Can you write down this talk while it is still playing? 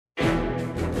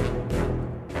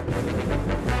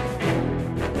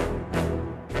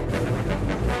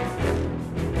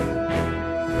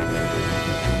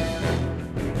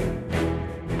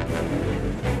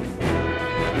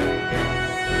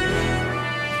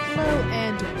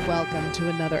Welcome to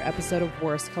another episode of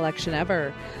Worst Collection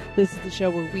Ever. This is the show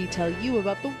where we tell you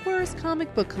about the worst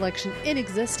comic book collection in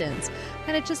existence,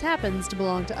 and it just happens to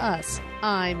belong to us.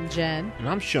 I'm Jen. And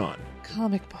I'm Sean.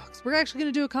 Comic books. We're actually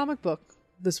going to do a comic book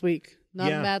this week,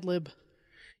 not a Mad Lib.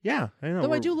 Yeah, I know.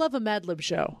 Though I do love a Mad Lib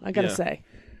show, I gotta say.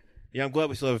 Yeah, I'm glad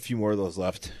we still have a few more of those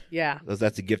left. Yeah.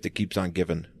 That's a gift that keeps on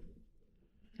giving.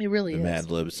 It really the is.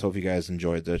 Mad Libs. Hope you guys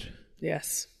enjoyed it.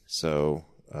 Yes. So,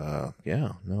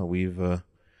 we've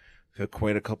had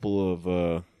quite a couple of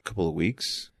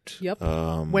weeks. Yep.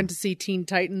 Went to see Teen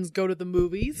Titans Go to the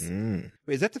Movies.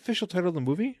 Wait, is that the official title of the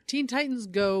movie? Teen Titans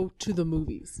Go to the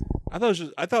Movies. I thought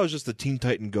it was just the Teen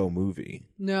Titan Go movie.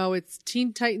 No, it's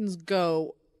Teen Titans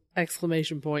Go ! To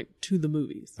the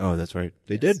movies. Oh, that's right.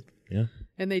 They did. Yeah.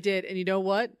 And they did. And you know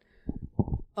what?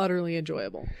 Utterly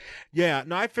enjoyable. Yeah.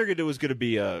 No, I figured it was going to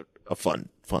be a fun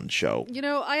show. You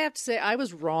know, I have to say I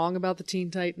was wrong about the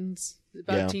Teen Titans,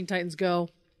 Teen Titans Go.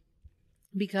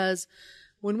 Because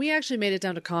when we actually made it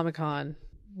down to Comic-Con,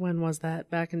 when was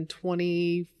that? Back in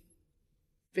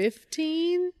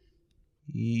 2015?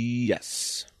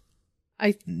 Yes.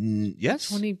 Yes?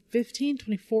 2015,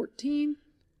 2014?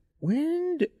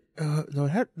 When? No,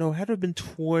 it had to have been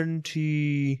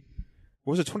 20.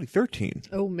 What was it? 2013.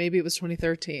 Oh, maybe it was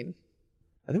 2013.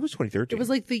 I think it was 2013. It was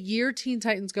like the year Teen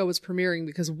Titans Go was premiering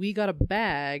because we got a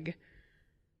bag.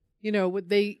 You know,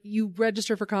 you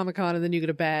register for Comic-Con and then you get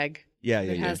a bag. Yeah.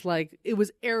 It has it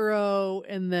was Arrow,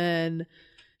 and then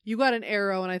you got an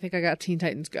Arrow, and I think I got Teen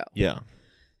Titans Go. Yeah.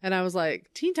 And I was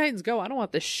like, Teen Titans Go? I don't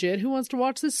want this shit. Who wants to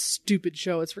watch this stupid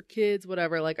show? It's for kids,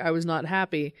 whatever. Like, I was not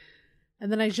happy.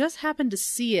 And then I just happened to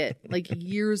see it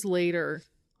years later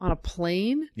on a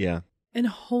plane. Yeah. And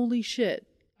holy shit.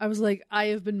 I was like, I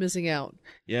have been missing out.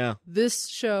 Yeah. This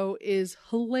show is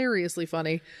hilariously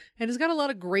funny. And it's got a lot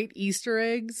of great Easter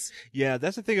eggs. Yeah,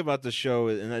 that's the thing about the show.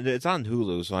 And it's on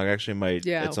Hulu, so I actually might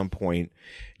at some point,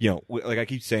 I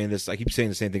keep saying this. I keep saying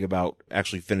the same thing about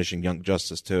actually finishing Young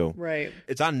Justice, too. Right.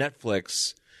 It's on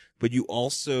Netflix, but you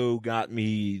also got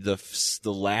me the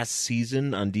last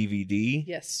season on DVD.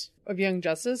 Yes. Of Young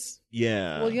Justice?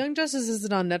 Yeah. Well, Young Justice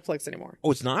isn't on Netflix anymore.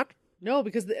 Oh, it's not? No,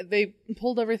 because they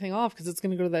pulled everything off because it's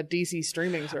going to go to that DC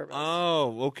streaming service.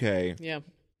 Oh, okay. Yeah.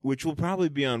 Which will probably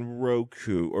be on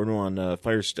Roku or on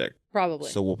Fire Stick. Probably.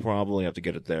 So we'll probably have to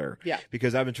get it there. Yeah.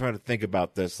 Because I've been trying to think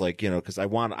about this, because I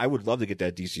would love to get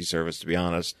that DC service, to be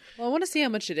honest. Well, I want to see how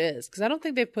much it is because I don't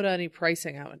think they've put any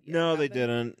pricing out yet. No, they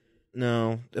didn't.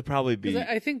 No, it'll probably be.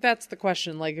 I think that's the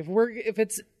question. Like, if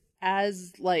it's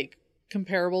as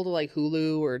comparable to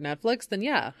Hulu or Netflix, then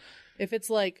yeah. If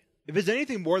it's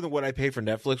anything more than what I pay for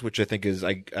Netflix, which I think is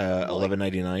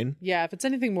 $11.99. Yeah, if it's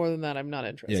anything more than that, I'm not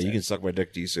interested. Yeah, you can suck my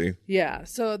dick, DC. Yeah,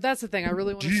 so that's the thing. I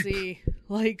really want to see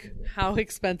how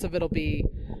expensive it'll be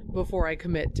before I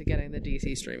commit to getting the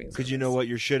DC streaming service. Because you know what,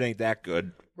 your shit ain't that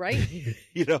good, right?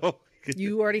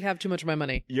 You already have too much of my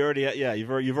money. You've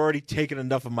already taken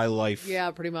enough of my life.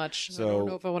 Yeah, pretty much. So, I don't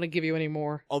know if I want to give you any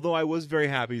more. Although I was very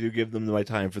happy to give them my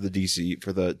time for the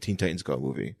Teen Titans Go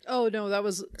movie. Oh no, that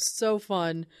was so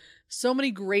fun. So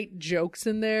many great jokes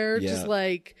in there. Yeah. Just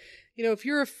if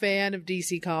you're a fan of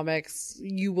DC Comics,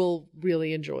 you will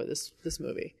really enjoy this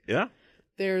movie. Yeah.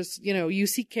 There's, you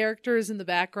see characters in the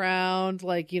background,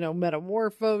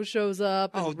 Metamorpho shows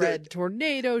up, and Red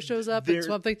Tornado shows up, and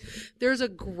Swamp Thing. There's a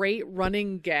great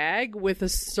running gag with a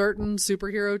certain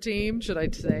superhero team. Should I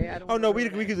say? I don't. Oh no, we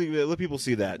could let people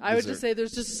see that. I would just say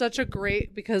there's just such a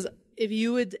great, because if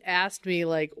you had asked me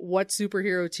what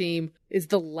superhero team is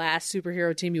the last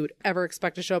superhero team you would ever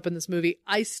expect to show up in this movie,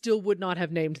 I still would not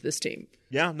have named this team.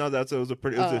 Yeah, no, it was a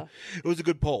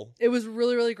good poll. It was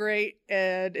really, really great,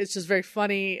 and it's just very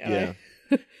funny. Yeah.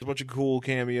 A bunch of cool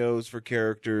cameos for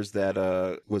characters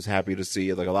that was happy to see.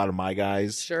 A lot of my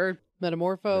guys. Sure.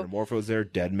 Metamorpho's there.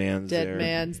 Deadman's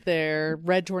there.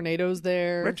 Red Tornado's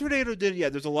there. Red Tornado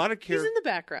there's a lot of characters.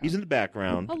 He's in the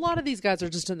background. A lot of these guys are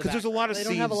just in the background. There's a lot of they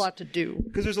scenes. Don't have a lot to do.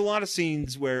 Because there's a lot of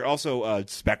scenes where also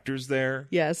Spectre's there.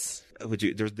 Yes.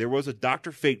 There was a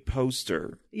Dr. Fate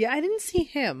poster. Yeah, I didn't see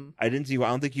him. I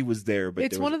don't think he was there. But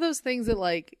it's one of those things that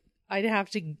I'd have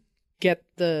to get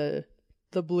the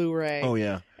Blu-ray. Oh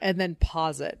yeah. And then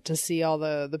pause it to see all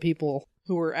the people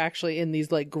who were actually in these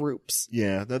groups.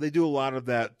 Yeah, no, they do a lot of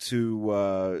that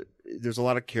too. There's a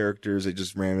lot of characters that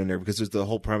just ran in there because the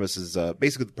whole premise is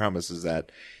basically the premise is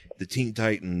that the Teen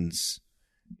Titans,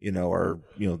 are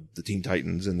the Teen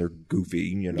Titans and they're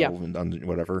goofy, and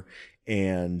whatever,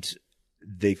 and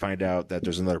they find out that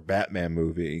there's another Batman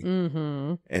movie,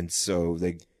 and so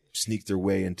they sneak their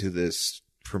way into this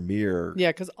premiere. Yeah,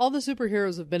 because all the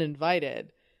superheroes have been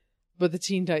invited. but the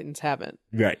Teen Titans haven't.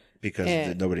 Right,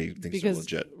 because nobody thinks they're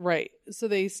legit. Right. So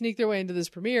they sneak their way into this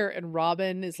premiere, and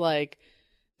Robin is like,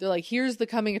 they're like, here's the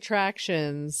coming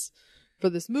attractions for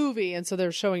this movie. And so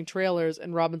they're showing trailers,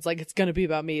 and Robin's like, it's going to be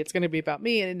about me. It's going to be about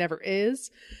me. And it never is.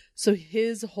 So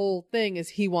his whole thing is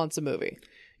he wants a movie.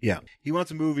 Yeah. He wants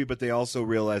a movie, but they also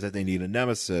realize that they need a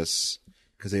nemesis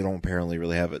because they don't apparently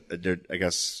really have it. I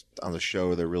guess on the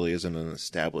show, there really isn't an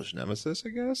established nemesis, I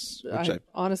guess.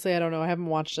 Honestly, I don't know. I haven't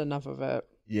watched enough of it.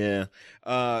 Yeah.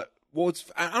 Well,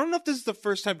 I don't know if this is the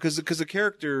first time because the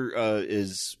character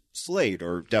is Slade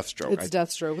or Deathstroke. It's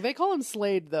Deathstroke. They call him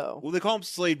Slade, though. Well, they call him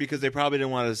Slade because they probably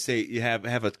didn't want to say you have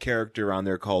a character on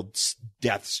there called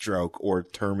Deathstroke or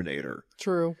Terminator.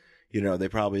 True. You know, they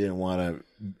probably didn't want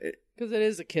to. Because it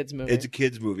is a kid's movie. It's a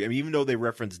kid's movie. I mean, even though they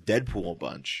reference Deadpool a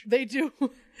bunch. They do.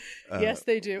 Yes,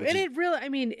 they do. And it really, I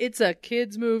mean, it's a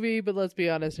kid's movie, but let's be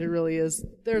honest, it really is.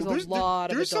 There's a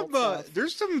lot of adult stuff.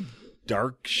 There's some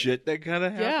dark shit that kind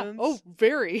of happens. Yeah. Oh,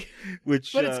 very. But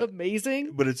it's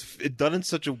amazing. But it's done in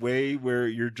such a way where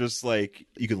you're just like,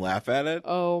 you can laugh at it.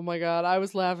 Oh my God. I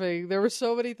was laughing. There were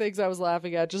so many things I was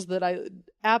laughing at just that I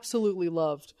absolutely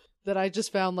loved. That I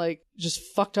just found like just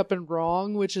fucked up and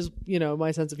wrong, which is, you know,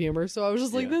 my sense of humor. So I was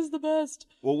just like, this is the best.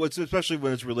 Well, especially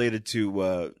when it's related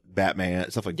to Batman,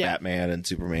 stuff like Batman and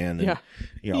Superman and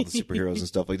you know, all the superheroes and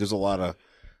stuff. Like there's a lot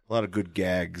of good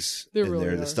gags in really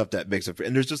there. The stuff that makes it,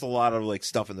 and there's just a lot of like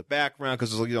stuff in the background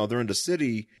because like, you know, they're in the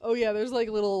city. Oh yeah, there's like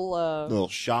little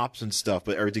shops and stuff,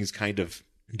 but everything's kind of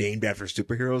named after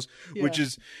superheroes, which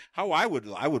is how I would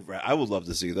love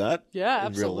to see that. Yeah, in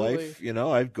absolutely. Real life, you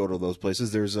know, I'd go to those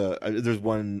places. There's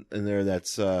one in there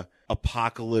that's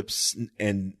Apocalypse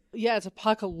and it's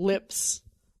Apocalypse,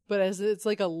 but it's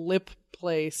like a lip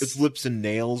place. It's Lips and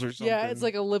Nails or something. Yeah, it's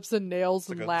like a Lips and Nails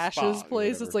and Lashes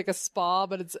place. It's like a spa,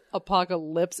 but it's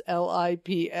Apocalypse,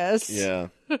 LIPS. Yeah.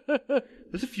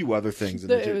 There's a few other things in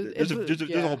there. There's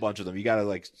a whole bunch of them. You gotta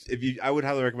like, I would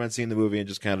highly recommend seeing the movie and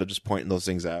just kind of just pointing those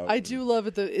things out. I do love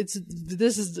it.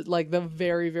 This is like the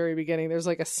very, very beginning. There's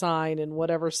like a sign in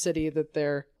whatever city that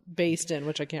they're based in,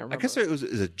 which I can't remember. I guess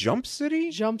is it Jump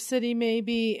City? Jump City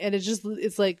maybe, and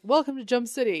it's like, welcome to Jump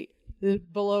City.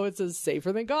 Below it says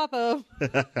safer than Gotham.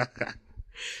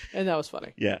 And that was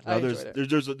funny. Yeah, no,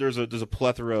 there's a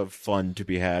plethora of fun to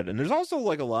be had, and there's also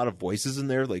like a lot of voices in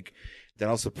there, like that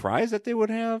I was surprised that they would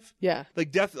have. Yeah,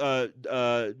 like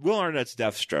Will Arnett's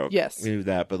Deathstroke. Yes, we knew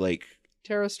that, but like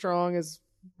Tara Strong is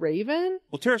Raven.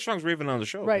 Well, Tara Strong's Raven on the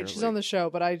show, right? Apparently. She's on the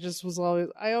show, but I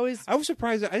was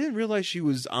surprised that I didn't realize she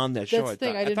was on that show. I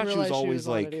thought she was always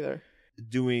like either.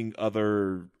 Doing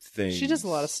other things. She does a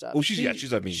lot of stuff. Well, she's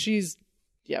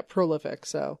prolific.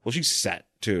 So she's set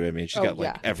too. I mean, she's got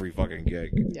like every fucking gig.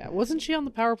 Yeah, wasn't she on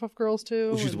the Powerpuff Girls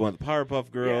too? Well, she's one of the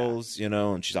Powerpuff Girls, you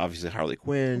know, and she's obviously Harley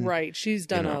Quinn. Right, she's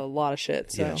done a lot of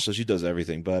shit. So. Yeah, so she does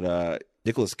everything. But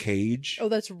Nicolas Cage. Oh,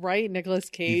 that's right, Nicolas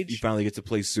Cage. He finally gets to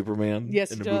play Superman.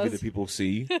 Yes, in the movie that people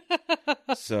see.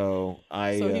 So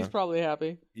he's probably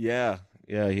happy. Yeah,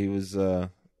 he was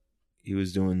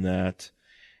doing that,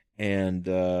 and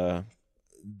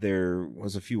there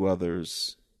was a few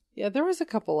others. Yeah, there was a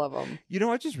couple of them. You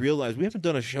know, I just realized we haven't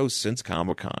done a show since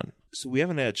Comic-Con, so we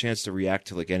haven't had a chance to react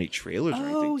to like any trailers or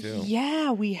anything. Too.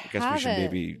 Yeah, we I guess we should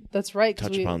maybe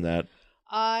touch upon that.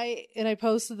 I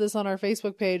posted this on our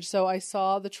Facebook page, so I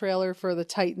saw the trailer for the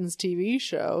Titans TV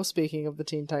show, speaking of the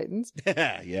Teen Titans.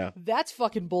 Yeah. That's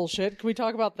fucking bullshit. Can we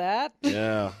talk about that?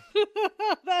 Yeah.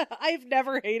 I've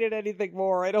never hated anything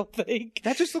more, I don't think.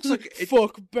 That just looks like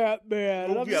fuck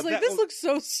Batman. And I'm just like, this looks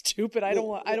so stupid. I don't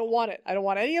want it. I don't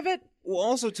want any of it. Well,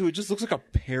 also too, it just looks like a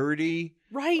parody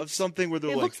of something where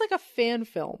they're it looks like a fan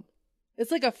film.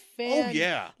 It's like a fan. Oh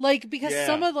yeah. Like because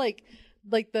some of like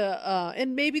the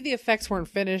and maybe the effects weren't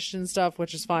finished and stuff,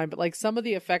 which is fine, but like some of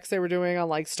the effects they were doing on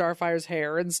like Starfire's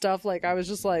hair and stuff, like I was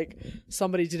just like,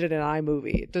 somebody did it in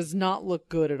iMovie. It does not look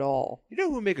good at all. You know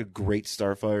who would make a great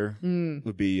Starfire?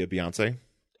 Would be Beyonce.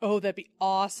 Oh, that'd be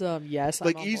awesome. Yes,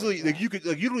 like easily, like you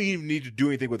don't even need to do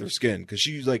anything with her skin because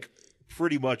she's like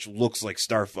pretty much looks like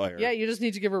Starfire. Yeah, you just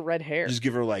need to give her red hair. Just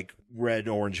give her like red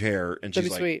orange hair, and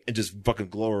she's like, sweet. And just fucking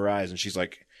glow her eyes, and she's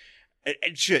like,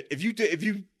 and shit. If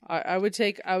you. I would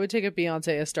take a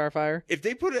Beyonce as Starfire. If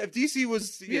DC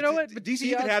was, you know what? DC,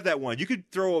 you could have that one. You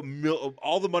could throw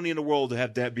all the money in the world to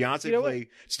have that Beyonce play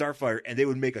Starfire, and they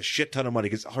would make a shit ton of money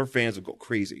because her fans would go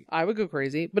crazy. I would go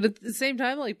crazy, but at the same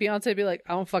time, like Beyonce would be like,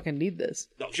 I don't fucking need this.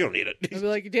 No, she don't need it. I'd be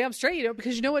like, damn straight,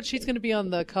 because you know what? She's going to be on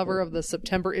the cover of the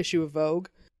September issue of Vogue.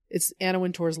 It's Anna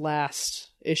Wintour's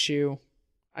last issue,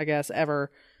 I guess,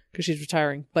 ever. because she's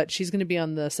retiring. But she's going to be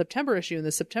on the September issue, and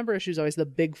the September issue is always the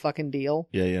big fucking deal.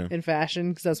 Yeah. In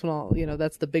fashion, because that's when all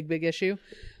that's the big issue.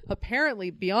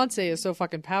 Apparently, Beyonce is so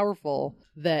fucking powerful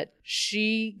that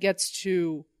she gets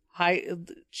to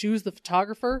choose the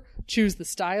photographer, choose the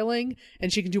styling,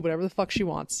 and she can do whatever the fuck she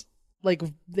wants. Like,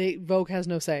 Vogue has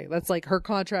no say. That's like her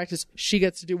contract is she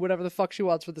gets to do whatever the fuck she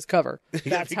wants for this cover.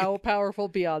 That's how powerful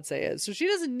Beyonce is. So she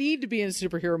doesn't need to be in a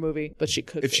superhero movie, but she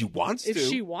could if she wants to. If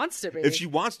she wants to be. If she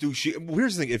wants to.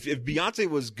 Here's the thing. If Beyonce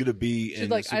was going to be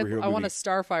in a superhero movie. I want a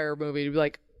Starfire movie to be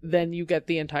like, then you get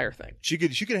the entire thing. She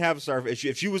could have Starfire.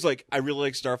 If she was like, I really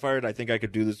like Starfire, and I think I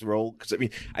could do this role. Because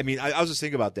I was just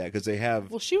thinking about that because they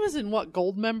have. Well, she was in what,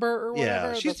 Goldmember or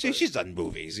whatever. Yeah, she's done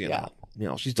movies. You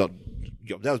know, she's done.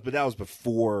 That was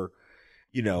before.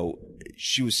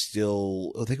 She was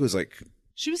still. I think it was like.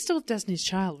 She was still Destiny's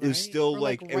Child. Right? It was still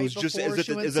like it was just.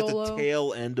 Is that the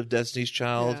tail end of Destiny's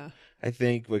Child? Yeah. I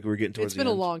think we're getting towards. It's been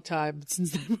a long time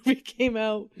since that movie came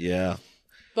out. Yeah.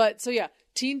 But so yeah.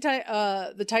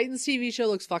 The Titans TV show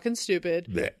looks fucking stupid.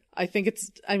 Blech. I think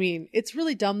it's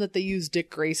really dumb that they use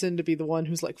Dick Grayson to be the one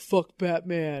who's like, fuck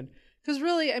Batman. Because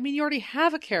really, you already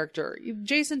have a character.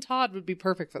 Jason Todd would be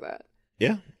perfect for that.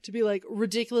 Yeah. To be like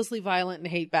ridiculously violent and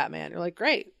hate Batman. You're like,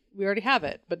 great, we already have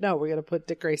it. But no, we're going to put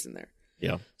Dick Grayson there.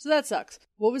 Yeah. So that sucks.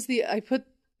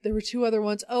 There were two other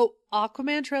ones. Oh,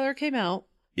 Aquaman trailer came out.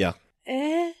 Yeah.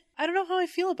 I don't know how I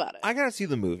feel about it. I gotta see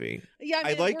the movie. Yeah,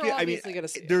 I like it. Gonna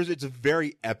see it. It's a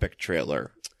very epic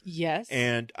trailer. Yes,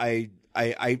 and I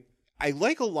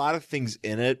like a lot of things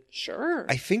in it. Sure.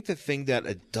 I think the thing that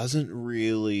it isn't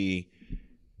really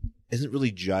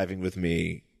jiving with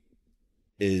me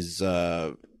is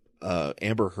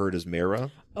Amber Heard as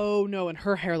Mera. Oh no, and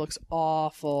her hair looks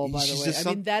awful, by the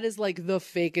way. That is like the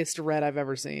fakest red I've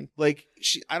ever seen. Like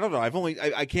I don't know.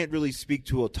 I can't really speak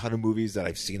to a ton of movies that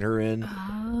I've seen her in.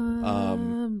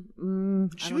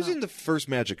 She was in the first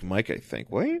Magic Mike, I think.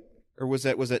 Wait, or was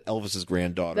that Elvis's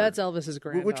granddaughter? That's Elvis's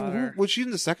granddaughter. Was she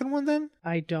in the second one then?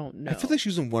 I don't know. I feel like she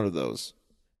was in one of those,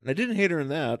 and I didn't hate her in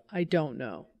that. I don't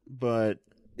know, but.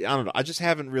 I don't know. I just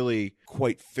haven't really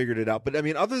quite figured it out. But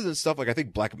other than stuff like I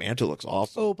think Black Manta looks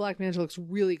awesome. Oh, Black Manta looks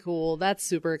really cool. That's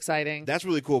super exciting. That's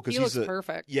really cool because he looks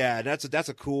perfect. Yeah, that's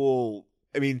a cool.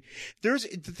 There's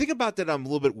the thing about that I'm a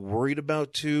little bit worried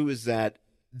about too is that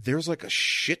there's like a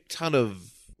shit ton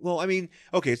of. Well,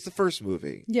 okay, it's the first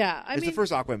movie. Yeah, it's the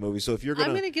first Aquaman movie. So if you're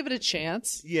I'm gonna give it a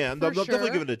chance. Yeah, I'm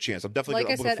definitely giving it a chance. I'm definitely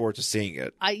looking forward to seeing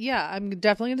it. I'm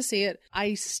definitely gonna see it.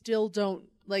 I still don't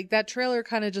like that trailer.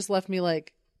 Kind of just left me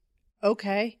like.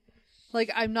 Okay. Like,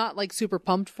 I'm not, like, super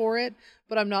pumped for it,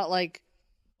 but I'm not like,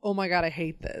 oh my God, I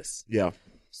hate this. Yeah.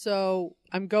 So,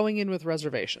 I'm going in with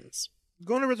reservations.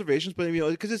 Going to reservations, but,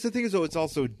 because the thing is, though, it's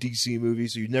also a DC movie,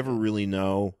 so you never really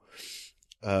know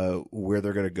where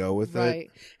they're going to go with it.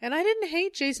 Right. And I didn't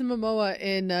hate Jason Momoa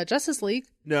in Justice League.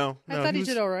 No. I thought he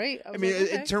did all right.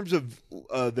 In terms of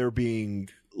there being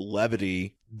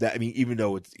levity, that even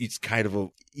though it's kind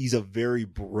of he's a very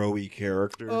bro-y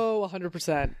character. Oh,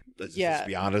 100%. Let's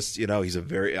be honest, he's a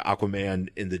very Aquaman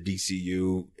in the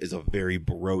DCU is a very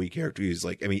bro-y character. He's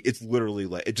like, it's literally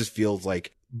like it just feels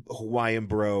like Hawaiian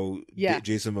bro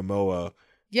Jason Momoa.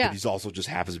 Yeah. But he's also just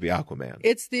happens to be Aquaman.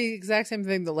 It's the exact same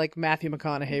thing that like Matthew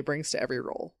McConaughey brings to every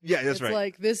role. Yeah, that's right. It's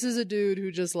like this is a dude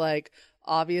who just like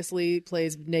obviously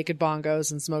plays naked bongos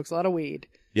and smokes a lot of weed.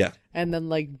 Yeah. And then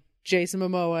like Jason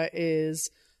Momoa is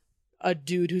a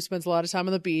dude who spends a lot of time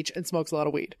on the beach and smokes a lot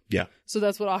of weed. Yeah. So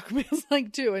that's what Aquaman's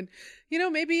like too. And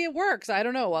maybe it works. I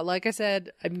don't know. Like I said,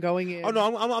 I'm going in. Oh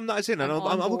no, I'm not saying that.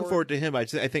 I'm looking forward to him. I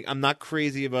think I'm not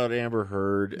crazy about Amber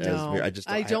Heard. No,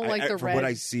 I don't like the red. From what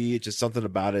I see, it's just something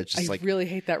about it. It's just I really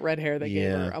hate that red hair they gave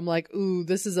her. I'm like, ooh,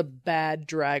 this is a bad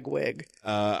drag wig.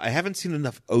 I haven't seen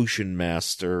enough Ocean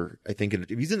Master. I think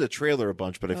he's in the trailer a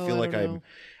bunch, but I feel like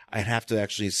I'd have to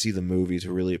actually see the movie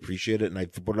to really appreciate it. And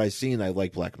what I've seen, I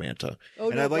like Black Manta. Oh,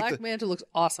 and Black Manta looks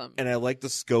awesome. And I like the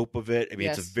scope of it.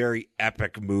 It's a very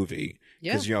epic movie.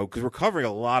 Yeah. Because we're covering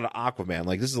a lot of Aquaman.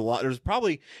 Like, this is a lot. There's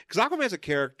probably, because Aquaman's a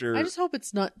character. I just hope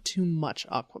it's not too much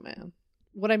Aquaman.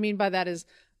 What I mean by that is,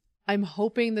 I'm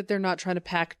hoping that they're not trying to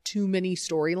pack too many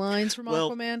storylines from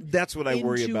Aquaman. That's what I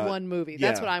worry about. Into one movie. Yeah.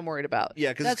 That's what I'm worried about.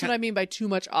 Yeah, because that's what I mean by too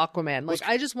much Aquaman. Like,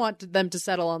 I just want them to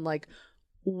settle on, like,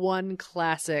 one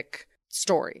classic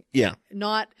story. Yeah.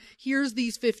 Not, here's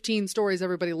these 15 stories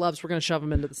everybody loves, we're going to shove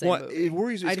them into the same movie. It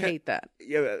worries me. I'd hate that.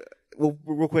 Yeah. Well,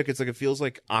 real quick, it's like, it feels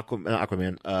like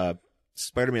Aquaman,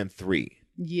 Spider-Man 3.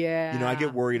 Yeah. I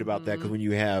get worried about that because when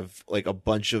you have like a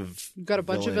bunch of You've got a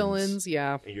bunch of villains,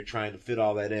 yeah. And you're trying to fit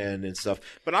all that in and stuff.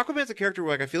 But Aquaman's a character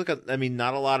where, like, I feel like,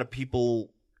 not a lot of people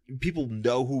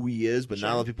know who he is, but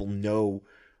not a lot of people know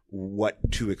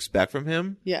what to expect from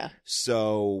him. Yeah.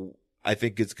 So I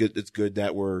think it's good. It's good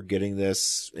that we're getting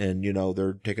this, and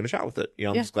they're taking a shot with it.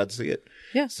 I'm just glad to see it.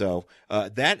 Yeah. So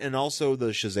that, and also the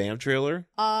Shazam trailer.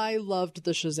 I loved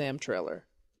the Shazam trailer.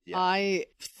 Yeah. I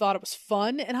thought it was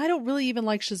fun, and I don't really even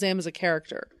like Shazam as a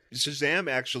character. Shazam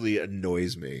actually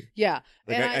annoys me. Yeah.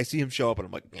 Like I see him show up and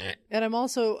I'm like, eh. And I'm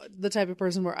also the type of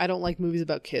person where I don't like movies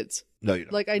about kids. No, you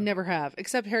don't. Like I never have,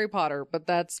 except Harry Potter, but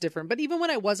that's different. But even when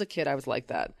I was a kid, I was like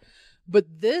that. But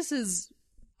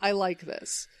I like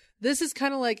this. This is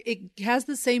kind of like, it has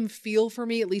the same feel for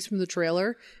me, at least from the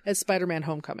trailer, as Spider-Man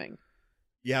Homecoming.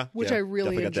 Yeah. Which I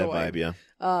really enjoy. Got that vibe,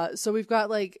 yeah. So we've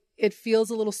got it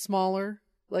feels a little smaller.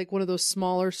 Like one of those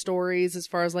smaller stories as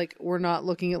far as we're not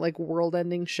looking at world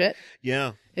ending shit.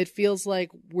 Yeah. It feels like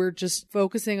we're just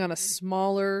focusing on a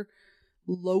smaller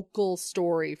local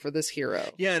story for this hero.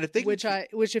 Yeah, and if they which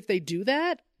if they do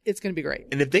that, it's going to be great.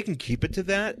 And if they can keep it to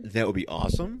that, that would be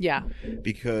awesome. Yeah.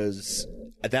 Because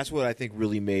that's what I think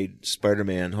really made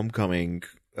Spider-Man Homecoming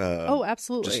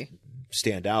absolutely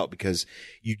stand out, because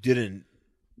you didn't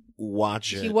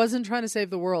watch it. He wasn't trying to save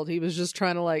the world. He was just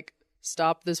trying to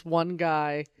stop this one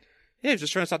guy. Yeah, he was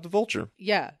just trying to stop the Vulture.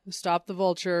 Yeah, stop the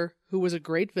Vulture, who was a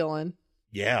great villain.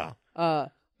 Yeah. But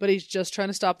he's just trying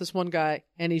to stop this one guy,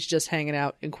 and he's just hanging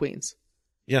out in Queens.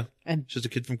 Yeah, and just a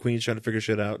kid from Queens trying to figure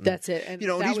shit out. And, that's it. And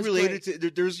and he's related to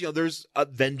there's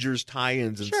Avengers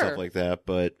tie-ins and stuff like that,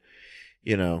 but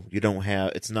you don't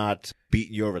have, it's not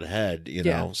beating you over the head,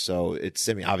 know. So it's,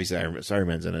 obviously Iron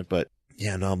Man's in it, but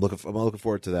yeah, no, I'm looking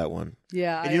forward to that one.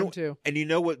 Yeah, I am too. And you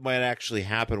know what might actually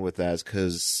happen with that is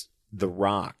because The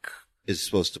Rock is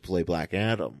supposed to play Black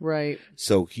Adam, right?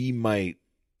 So he might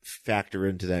factor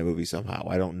into that movie somehow.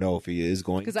 I don't know if he is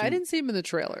going to, because I didn't see him in the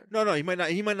trailer. No, he might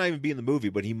not even be in the movie,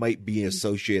 but he might be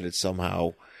associated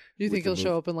somehow. Do you think he'll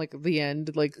show up in the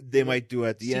end? They might do it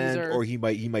at the Caesar. end, or he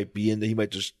might be in. He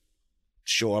might just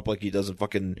show up like he does in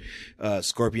fucking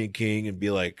Scorpion King and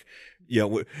be like,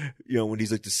 when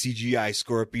he's like the CGI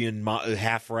Scorpion,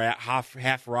 half rock,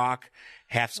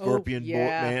 half Scorpion,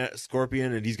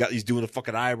 Scorpion, and he's doing a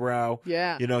fucking eyebrow.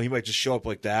 Yeah, he might just show up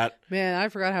like that. Man, I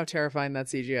forgot how terrifying that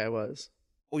CGI was.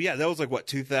 Well, yeah, that was what,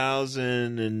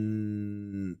 2000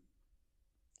 and.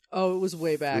 Oh, it was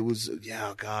way back. It was,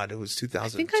 God, it was 2002. I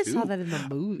think I saw that in the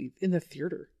movie, in the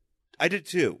theater. I did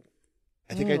too.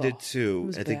 I think I did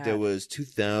too. I think that was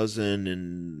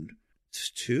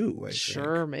 2002.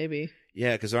 Sure, maybe.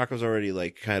 Yeah, because Rock was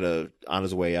already kind of on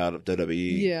his way out of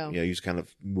WWE. Yeah. He was kind of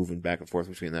moving back and forth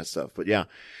between that stuff. But yeah,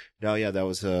 no, yeah, that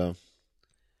was that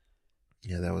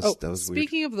was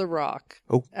speaking weird. of The Rock,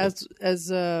 as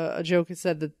a joke has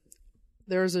said that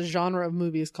there is a genre of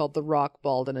movies called The Rock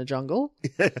Bald in a Jungle.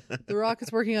 The Rock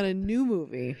is working on a new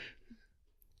movie,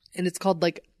 and it's called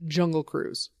Jungle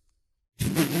Cruise.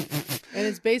 And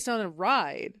it's based on a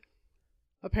ride,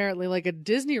 apparently a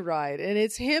Disney ride, and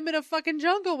it's him in a fucking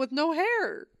jungle with no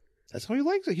hair. That's how he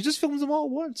likes it. He just films them all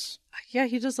at once. Yeah,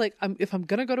 he just if I'm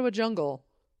gonna go to a jungle,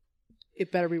 it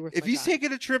better be worth. If he's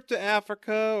taking a trip to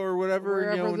Africa or whatever,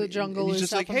 wherever the jungle he's is,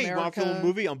 just South hey, you want to film a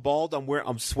movie? I'm bald.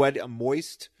 I'm sweaty. I'm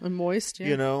moist. I'm moist.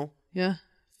 Yeah. Yeah.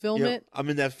 Film it. I'm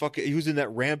in that fucking. He was in that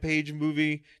Rampage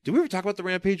movie. Did we ever talk about the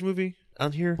Rampage movie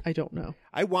on here? I don't know.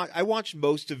 I watched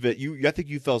most of it. I think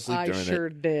you fell asleep during it. I sure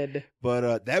did.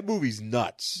 But that movie's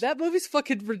nuts. That movie's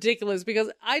fucking ridiculous, because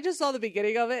I just saw the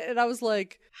beginning of it and I was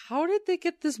like, how did they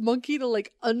get this monkey to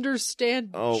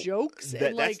understand jokes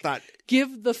and that's not...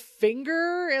 give the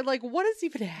finger and what is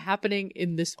even happening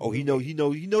in this movie? He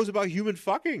knows about human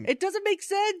fucking. It doesn't make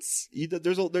sense.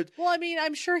 Well, I mean,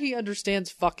 I'm sure he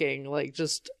understands fucking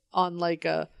just on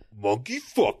a monkey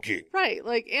fucking. Right,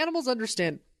 animals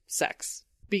understand sex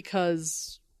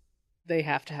because they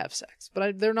have to have sex,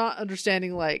 but they're not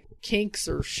understanding kinks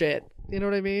or shit. You know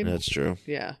what I mean? That's true.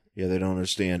 Yeah. Yeah, they don't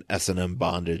understand S&M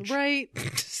bondage. Right.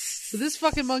 So this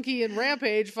fucking monkey in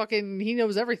Rampage, he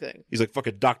knows everything. He's like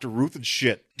fucking Dr. Ruth and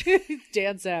shit.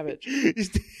 Dan Savage.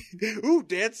 Ooh,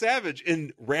 Dan Savage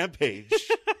in Rampage.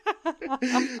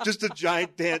 Just a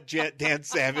giant Dan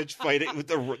Savage fighting with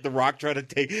the Rock trying to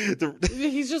take the.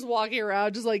 He's just walking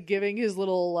around, just giving his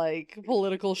little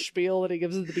political spiel that he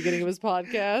gives at the beginning of his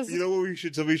podcast. You know what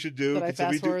somebody should do? That I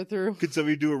fast forward through. Could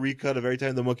somebody do a recut of every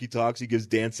time the monkey talks, he gives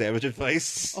Dan Savage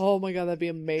advice? Oh my god, that'd be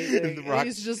amazing. The Rock...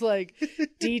 He's just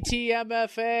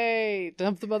DTMFA,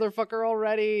 dump the motherfucker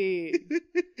already.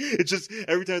 It's just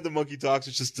every time the monkey talks,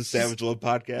 it's just the Savage Love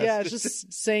podcast. Yeah, it's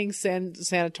just saying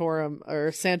Santorum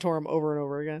over and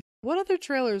over again. What other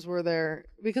trailers were there?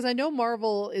 Because I know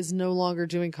Marvel is no longer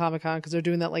doing Comic-Con because they're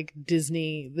doing that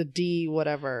Disney, the D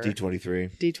whatever.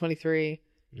 D23. D23.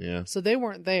 Yeah. So they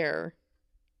weren't there.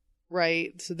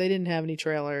 Right. So they didn't have any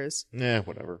trailers. Yeah,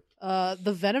 whatever.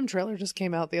 The Venom trailer just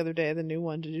came out the other day, the new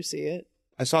one. Did you see it?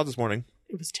 I saw it this morning.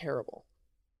 It was terrible.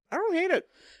 I don't hate it.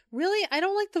 Really? I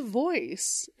don't like the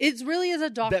voice. It really is a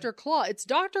Dr. Claw. It's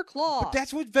Dr. Claw. But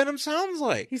that's what Venom sounds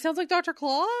like. He sounds like Dr.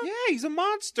 Claw? Yeah, he's a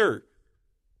monster.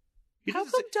 How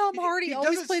come Tom Hardy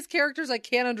always plays characters I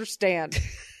can't understand?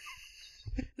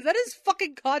 Is that his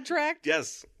fucking contract?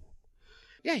 Yes.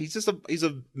 Yeah, he's a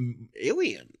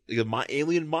alien. He's a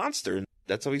alien monster, and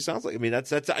that's how he sounds like. I mean,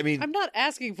 I'm not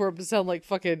asking for him to sound like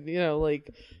fucking,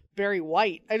 like Barry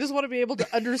White. I just want to be able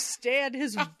to understand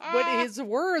his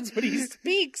words when he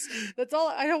speaks. That's all.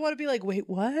 I don't want to be like, wait,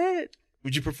 what?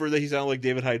 Would you prefer that he sounded like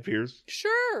David Hyde Pierce?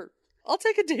 Sure. I'll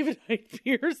take a David Hyde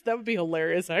Pierce. That would be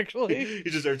hilarious, actually. He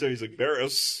just every time he's like,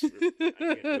 Barris. I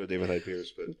can't do a David Hyde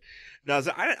Pierce, but no,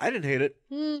 I didn't hate it.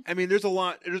 I mean, there's a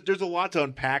lot to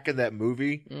unpack in that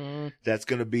movie that's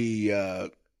going to be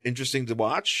interesting to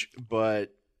watch,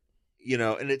 but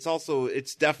and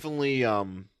it's definitely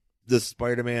the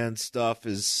Spider-Man stuff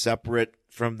is separate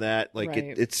from that. Like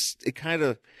right. It's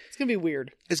gonna be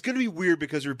weird. It's gonna be weird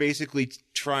because you're basically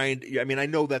trying. I mean, I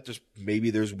know that there's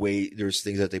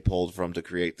things that they pulled from to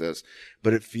create this,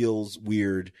 but it feels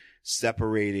weird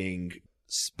separating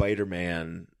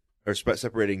Spider-Man or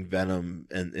separating Venom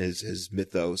and his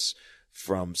mythos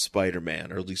from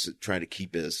Spider-Man, or at least trying to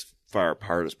keep it as far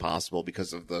apart as possible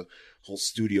because of the whole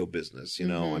studio business. I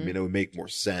mean, it would make more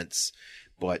sense,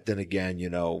 but then again,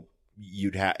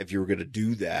 you'd have, if you were going to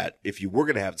do that, if you were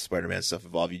going to have the Spider-Man stuff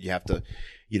involved, you'd have to,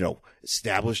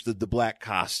 establish the black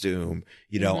costume,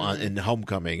 in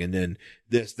Homecoming, and then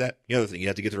this, that, the other thing. You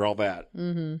have to get through all that.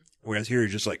 Mm-hmm. Whereas here, you're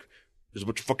just like, there's a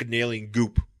bunch of fucking alien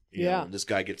goop. You know, and this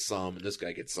guy gets some, and this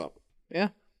guy gets some. Yeah.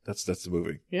 That's the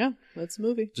movie. Yeah, that's the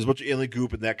movie. Just a bunch of alien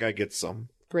goop, and that guy gets some.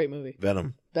 Great movie.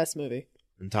 Venom. Best movie.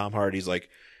 And Tom Hardy's like,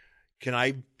 can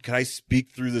I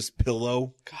speak through this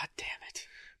pillow? God damn it.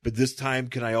 But this time,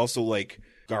 can I also,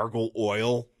 gargle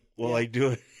oil while I do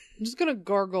it? I'm just going to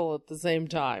gargle at the same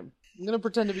time. I'm going to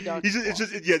pretend to be Dr. The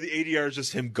ADR is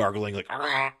just him gargling, like,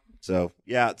 Argh! So,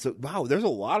 wow, there's a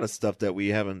lot of stuff that we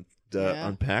haven't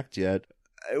unpacked yet.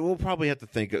 We'll probably have to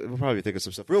think of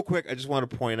some stuff. Real quick, I just want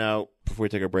to point out, before we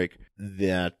take a break,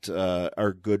 that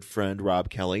our good friend Rob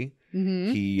Kelly,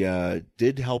 he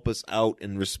did help us out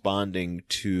in responding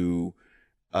to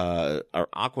our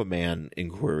Aquaman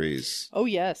inquiries. Oh,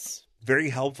 yes. Very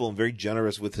helpful and very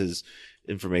generous with his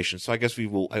information. So I guess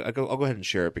I'll go ahead and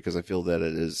share it because I feel that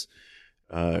it is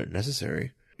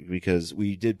necessary. Because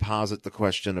we did posit the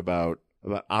question about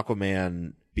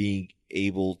Aquaman being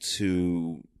able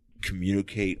to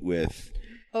communicate with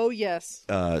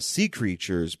sea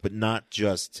creatures, but not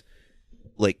just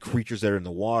creatures that are in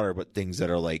the water, but things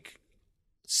that are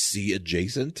sea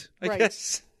adjacent, I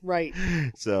guess. Right.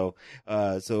 So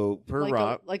per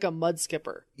Rob, like a mud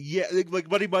skipper. Yeah, like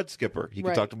Muddy Mud Skipper. He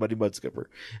can talk to Muddy Mud Skipper.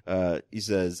 He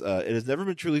says it has never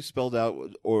been truly spelled out,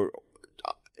 or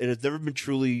it has never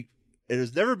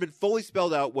been fully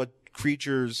spelled out what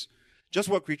creatures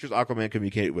Aquaman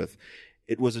communicate with.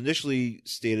 It was initially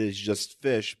stated as just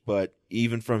fish, but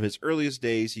even from his earliest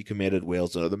days, he commanded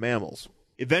whales and other mammals.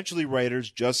 Eventually, writers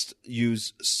just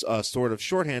use a sort of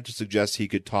shorthand to suggest he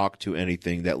could talk to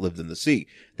anything that lived in the sea.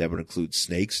 That would include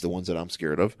snakes, the ones that I'm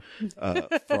scared of,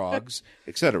 frogs,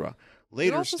 etc.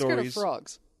 Later You're also stories, scared of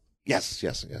frogs. Yes,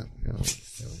 yeah.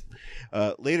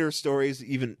 Later stories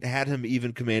even had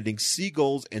him commanding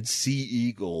seagulls and sea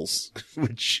eagles,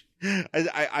 which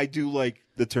I do like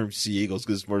the term sea eagles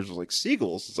because it's more just like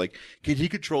seagulls. It's like, can he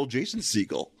control Jason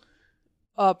Segel?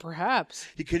 Perhaps.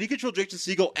 Can he control Jason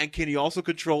Segel, and can he also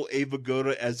control Abe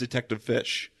Vigoda as Detective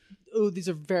Fish? Oh, these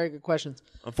are very good questions.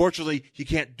 Unfortunately, he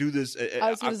can't do this. I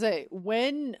was going to say,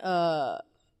 when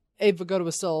Abe Vigoda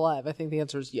was still alive, I think the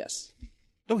answer is yes.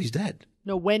 No, he's dead.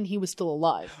 No, when he was still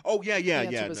alive. Oh, yeah.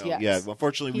 Yes. Yeah,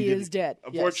 unfortunately, he is dead.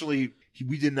 Unfortunately,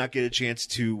 we did not get a chance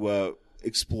to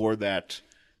explore that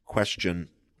question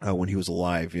when he was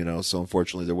alive, So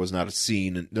unfortunately, there was not a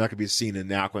scene, and there's not going to be a scene in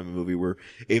the Aquaman movie where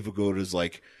Abe Vigoda is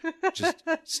just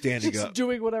standing up,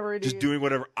 doing whatever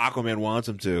Aquaman wants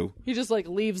him to. He just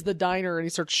leaves the diner and he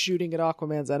starts shooting at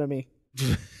Aquaman's enemy.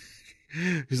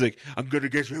 He's like, "I'm going to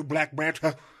get you, Black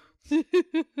Manta.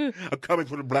 I'm coming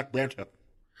for the Black Manta.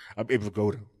 I'm Abe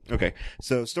Vigoda." Okay,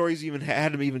 so stories even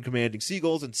had him commanding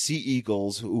seagulls and sea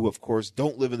eagles, who of course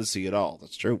don't live in the sea at all.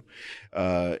 That's true.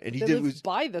 And they live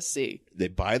by the sea. They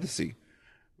by the sea.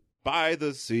 By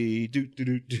the sea. Do do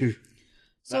do do.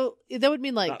 So that would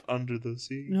mean not under the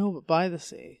sea. No, but by the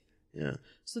sea. Yeah.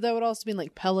 So that would also mean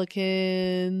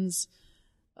pelicans,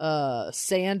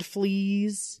 sand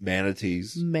fleas,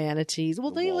 manatees.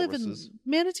 Well,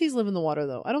 manatees live in the water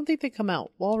though. I don't think they come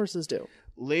out. Walruses do.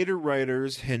 Later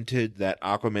writers hinted that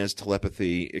Aquaman's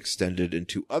telepathy extended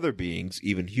into other beings,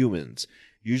 even humans,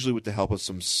 usually with the help of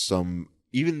some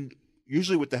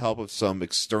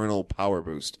external power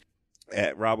boost.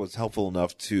 Rob was helpful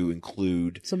enough to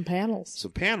include some panels.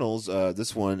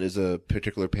 This one is a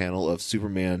particular panel of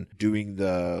Superman doing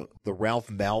the Ralph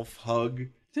Malph hug.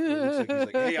 He's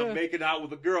like, hey, I'm making out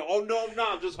with a girl. Oh, no, I'm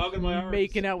not. I'm just hugging my arms.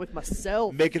 Making out with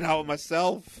myself.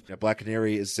 Black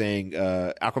Canary is saying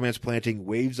Aquaman's planting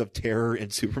waves of terror in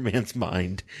Superman's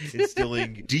mind,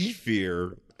 instilling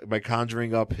fear by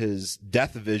conjuring up his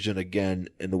death vision again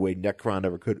in the way Necron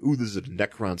never could. Ooh, this is a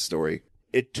Necron story.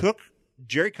 It took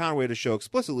Jerry Conway to show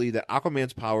explicitly that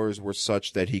Aquaman's powers were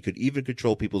such that he could even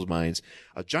control people's minds,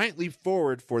 a giant leap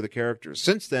forward for the character.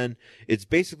 Since then, it's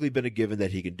basically been a given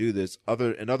that he can do this.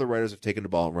 Other writers have taken the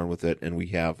ball and run with it, and we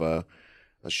have a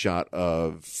shot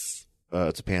of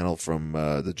it's a panel from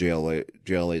the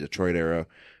JLA Detroit era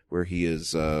where he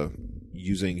is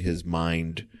using his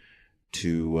mind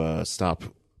to stop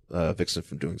Vixen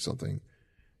from doing something,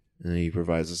 and he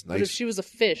provides this nice. But if she was a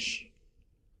fish.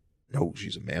 No,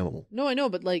 she's a mammal. No, I know,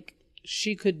 but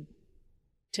she could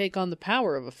take on the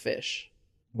power of a fish.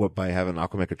 What, by having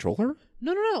Aquaman control her?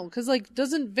 No, because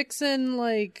doesn't Vixen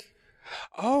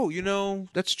Oh,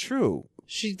 that's true.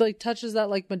 She touches that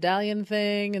medallion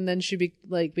thing, and then she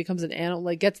becomes an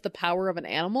animal, gets the power of an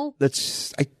animal.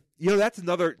 That's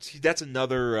another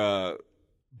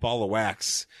ball of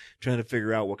wax trying to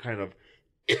figure out what kind of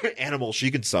animal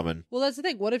she can summon. Well, that's the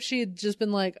thing. What if she had just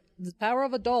been the power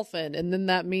of a dolphin, and then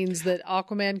that means that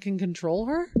Aquaman can control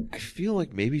her? I feel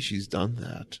like maybe she's done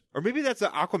that. Or maybe that's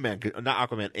Aquaman, not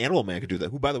Aquaman, Animal Man could do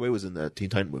that, who, by the way, was in the Teen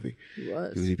Titan movie. He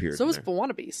was. He appeared so was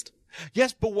Bwana Beast.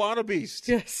 Yes, Bwana Beast.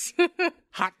 Yes.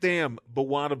 Hot damn,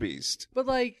 Bwana Beast. But,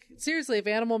 seriously, if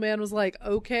Animal Man was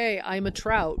okay, I'm a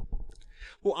trout.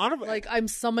 Well, I'm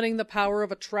summoning the power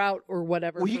of a trout or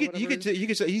whatever. Well, he could say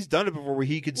he's done it before, where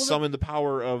he could summon the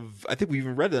power of. I think we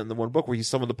even read that in the one book where he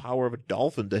summoned the power of a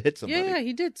dolphin to hit somebody. Yeah,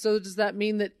 he did. So does that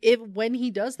mean that when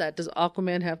he does that, does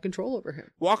Aquaman have control over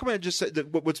him? Well, Aquaman just said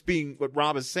that what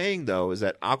Rob is saying though is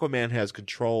that Aquaman has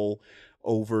control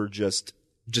over just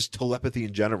telepathy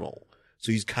in general.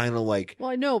 So he's kind of like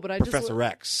I know, but Professor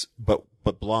X, but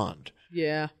blonde.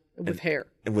 Yeah. With hair.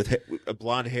 And with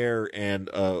blonde hair and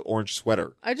orange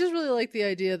sweater. I just really like the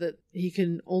idea that he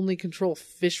can only control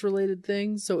fish-related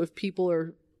things. So if people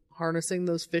are harnessing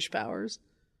those fish powers.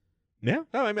 Yeah.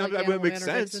 No, I mean, it makes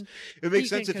sense. It makes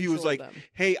sense if he was like,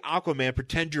 hey, Aquaman,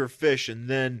 pretend you're a fish. And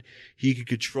then he could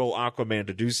control Aquaman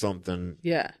to do something.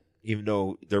 Yeah. Even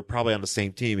though they're probably on the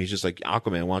same team. He's just like,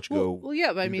 Aquaman, why don't you go? Well,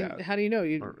 yeah, but I mean, how do you know?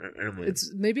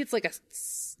 Maybe it's like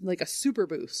a super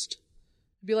boost.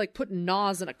 It'd be like putting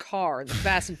Nas in a car in the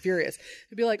Fast and Furious.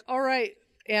 It'd be like, all right,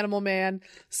 Animal Man,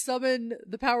 summon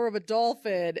the power of a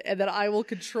dolphin, and then I will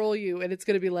control you, and it's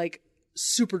going to be like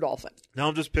Super Dolphin. Now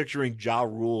I'm just picturing Ja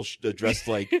Rule dressed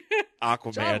like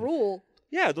Aquaman. Ja Rule?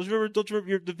 Yeah, don't you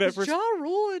remember the first... Ja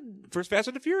Rule in... First Fast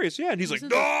and the Furious, yeah, and he's like,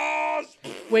 Nos!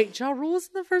 Wait, Ja Rule is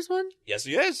in the first one? Yes,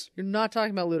 he is. You're not talking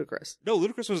about Ludacris. No,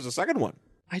 Ludacris was the second one.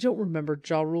 I don't remember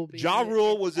Ja Rule being Ja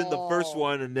Rule was in the first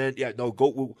one, and then,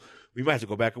 we might have to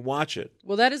go back and watch it.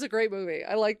 Well, that is a great movie.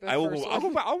 I like the first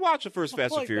one. I'll watch the first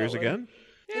Fast and Furious again.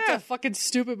 Yeah. It's a fucking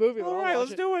stupid movie. All right,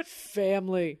 let's do it.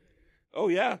 Family. Oh,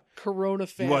 yeah. Corona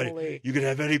family. You can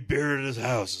have any beer in this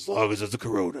house as long as it's a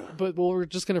Corona. But we're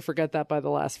just going to forget that by the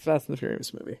last Fast and the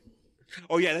Furious movie.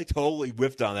 Oh, yeah, they totally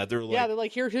whiffed on that. They're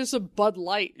like, here's some Bud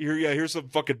Light. Here's some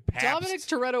fucking Pabst. Dominic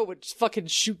Toretto would fucking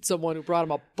shoot someone who brought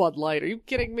him a Bud Light. Are you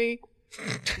kidding me?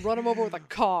 Run him over with a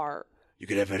car. You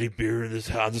can have any beer on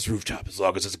this rooftop as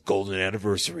long as it's a golden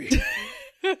anniversary.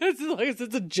 As long as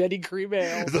it's a Jenny Cream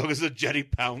Ale. As long as it's a Jenny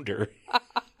Pounder.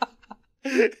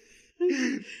 and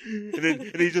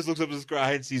he just looks up at the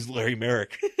sky and sees Larry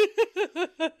Merrick.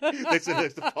 next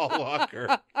to Paul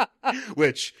Walker.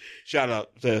 Which, shout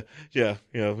out to,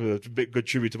 a big good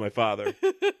tribute to my father.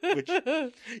 Which,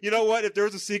 you know what? If there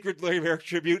was a secret Larry Merrick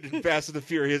tribute in Fast and the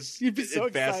Furious, you'd be so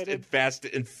excited.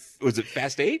 Was it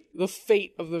Fast 8? The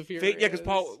Fate of the Furious.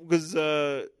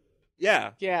 Yeah,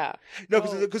 yeah. Yeah. No,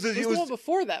 because it was the one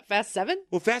before that. Fast 7?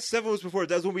 Well, Fast 7 was before.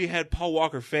 That was when we had Paul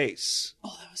Walker face.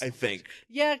 Oh, that was. I think.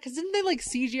 Yeah, because didn't they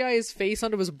CGI his face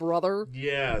onto his brother?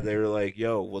 Yeah, they were like,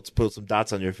 "Yo, let's put some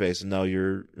dots on your face," and now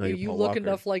you're. You Paul look Walker.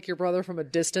 enough like your brother from a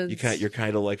distance. You're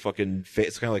kind of like fucking.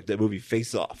 It's kind of like that movie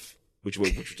Face Off, which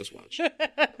we just watched.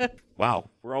 Wow.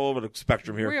 We're all over the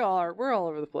spectrum here. We are. We're all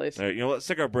over the place. All right, let's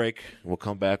take our break. We'll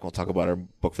come back and we'll talk about our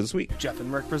book for this week. Jeff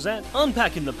and Rick present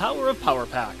Unpacking the Power of Power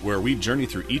Pack, where we journey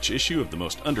through each issue of the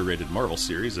most underrated Marvel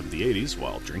series of the 80s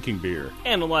while drinking beer.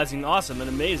 Analyzing awesome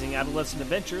and amazing adolescent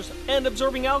adventures and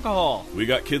absorbing alcohol. We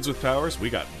got kids with powers,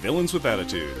 we got villains with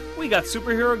attitude. We got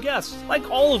superhero guests, like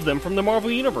all of them from the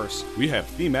Marvel Universe. We have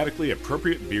thematically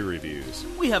appropriate beer reviews.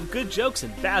 We have good jokes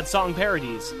and bad song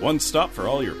parodies. One stop for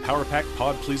all your Power Pack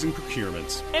pod-pleasing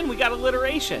procurements. And we got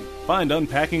alliteration. Find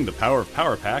Unpacking the Power of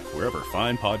Power Pack wherever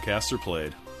fine podcasts are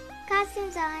played.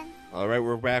 Costumes on. All right,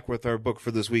 we're back with our book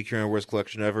for this week here on Worst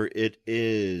Collection Ever. It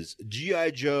is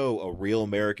G.I. Joe, A Real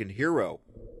American Hero.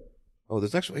 Oh,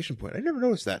 there's an exclamation point. I never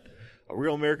noticed that. A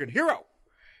Real American Hero.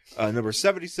 Number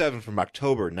 77 from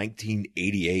October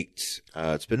 1988.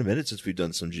 It's been a minute since we've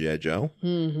done some G.I. Joe.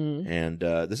 Mm-hmm. And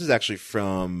this is actually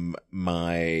from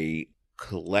my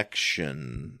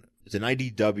collection. It's an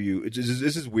IDW.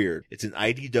 This is weird. It's an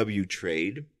IDW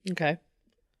trade. Okay.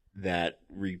 That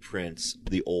reprints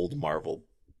the old Marvel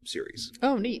series.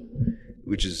 Oh, neat.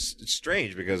 Which is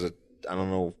strange because I don't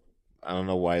know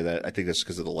why that. I think that's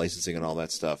because of the licensing and all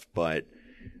that stuff. But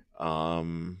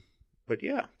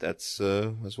yeah, that's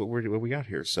what we got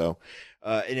here. So,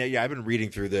 and yeah, I've been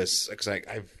reading through this because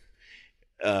I've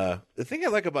the thing I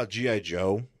like about G.I.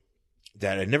 Joe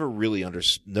that I never really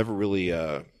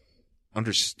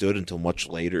understood until much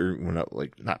later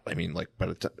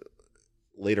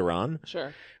later on.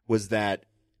 Sure. Was that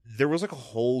there was like a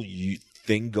whole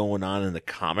thing going on in the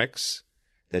comics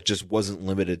that just wasn't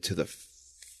limited to the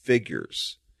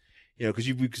figures.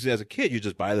 Because as a kid, you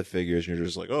just buy the figures and you're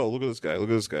just like, oh, look at this guy.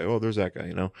 Oh, there's that guy,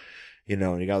 and you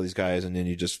got all these guys and then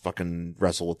you just fucking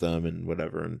wrestle with them and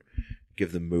whatever and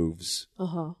give them moves,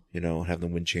 and have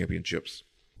them win championships.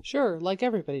 Sure. Like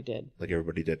everybody did. I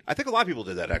think a lot of people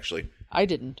did that actually. I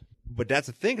didn't. But that's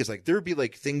the thing is like, there would be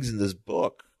like things in this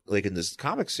book, like in this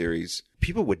comic series,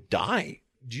 people would die.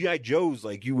 G.I. Joe's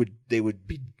they'd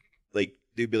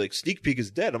be like, Sneak Peek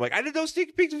is dead. I'm like, I didn't know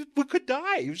Sneak Peek could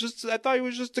die. I thought he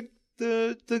was just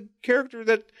the character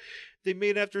that they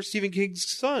made after Stephen King's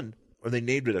son, or they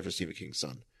named it after Stephen King's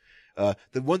son.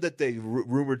 The one that they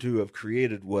rumored to have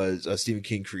created was Stephen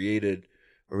King created,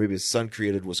 or maybe his son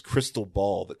created, was Crystal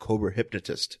Ball, the Cobra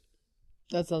hypnotist.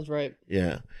 That sounds right.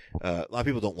 Yeah. A lot of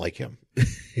people don't like him.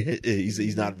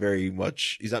 He's not very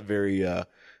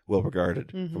well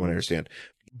regarded, from what I understand.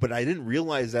 But I didn't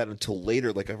realize that until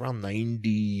later, like around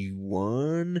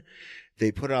 91,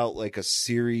 they put out like a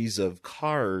series of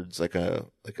cards, like a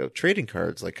trading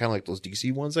cards, like kind of like those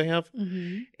DC ones I have.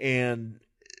 Mm-hmm. And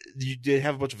you did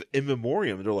have a bunch of in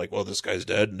memoriam. And they're like, well, this guy's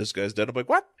dead and this guy's dead. I'm like,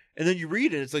 what? And then you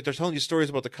read it, and it's like they're telling you stories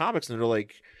about the comics, and they're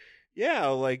like, yeah,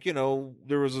 like,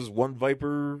 there was this one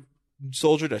Viper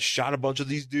soldier that shot a bunch of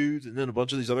these dudes, and then a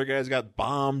bunch of these other guys got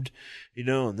bombed,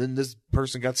 and then this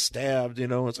person got stabbed,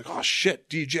 it's like, oh shit,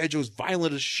 G.I. Joe's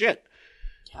violent as shit.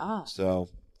 Yeah. So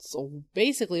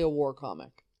basically a war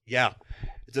comic. Yeah.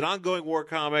 It's an ongoing war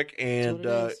comic, and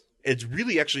it's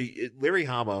really actually Larry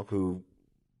Hama, who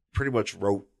pretty much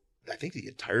wrote, I think, the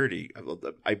entirety.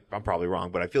 I'm probably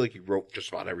wrong, but I feel like he wrote just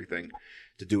about everything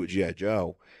to do with G.I.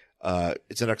 Joe.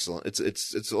 It's an excellent.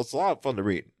 It's a lot of fun to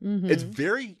read.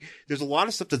 Mm-hmm. There's a lot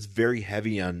of stuff that's very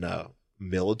heavy on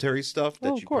military stuff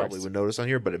that you probably would notice on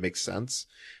here, but it makes sense.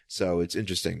 So it's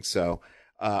interesting. So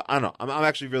I don't know. I'm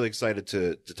actually really excited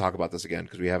to talk about this again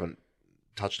because we haven't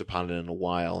touched upon it in a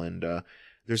while, and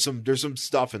there's some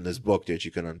stuff in this book that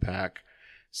you can unpack.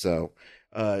 So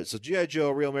G.I. Joe,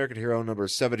 Real American Hero, number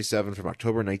 77 from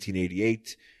October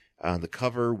 1988. On the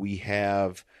cover, we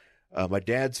have my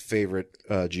dad's favorite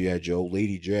G.I. Joe,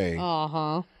 Lady J.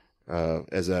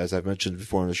 As I've mentioned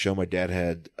before on the show, my dad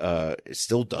had, it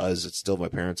still does, it's still at my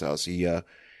parents' house. He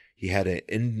had a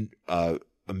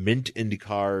mint indie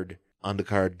card, on the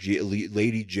card,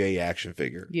 Lady J action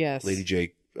figure. Yes. Lady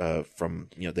J, from,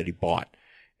 that he bought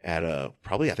at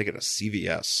probably, I think at a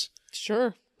CVS.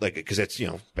 Sure. Like, because that's,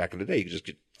 back in the day, you could just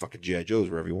get fucking G.I.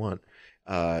 Joes wherever you want.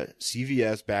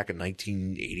 CVS back in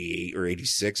 1988 or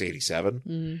 86, 87.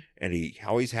 Mm-hmm. And he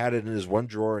always had it in his one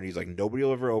drawer, and he's like, nobody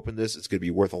will ever open this. It's going to be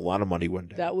worth a lot of money one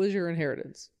day. That was your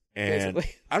inheritance. And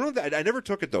basically. I never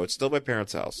took it though. It's still at my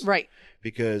parents' house. Right.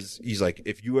 Because he's like,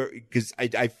 because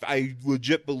I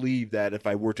legit believe that if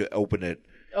I were to open it,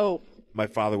 my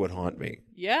father would haunt me.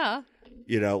 Yeah.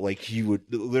 Like he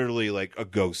would literally, like a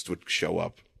ghost would show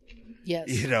up. Yes.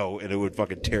 And it would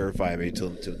fucking terrify me till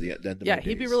the end of my days.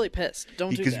 He'd be really pissed.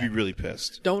 Don't do that. Because he'd be really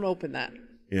pissed. Don't open that.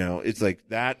 It's like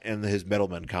that and his Metal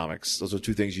Men comics. Those are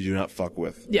two things you do not fuck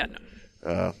with. Yeah, no.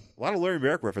 A lot of Larry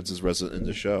Merrick references resident in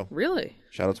the show. Really?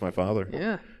 Shout out to my father.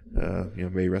 Yeah.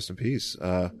 May he rest in peace.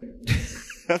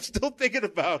 I'm still thinking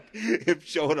about him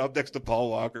showing up next to Paul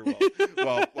Walker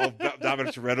while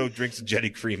Dominic Toretto drinks a Jenny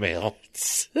Cream Ale.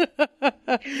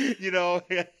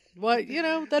 What,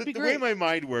 that'd be great. The way my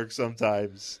mind works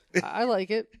sometimes. I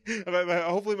like it.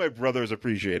 Hopefully my brother is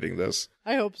appreciating this.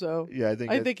 I hope so. Yeah,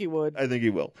 I think he would. I think he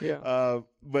will. Yeah.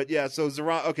 But yeah, so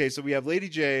Zorana. Okay, so we have Lady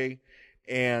J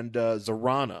and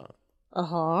Zorana.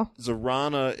 Uh-huh.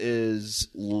 Zorana is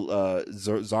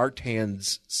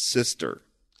Zartan's sister.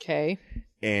 Okay.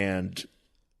 And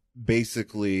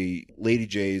basically, Lady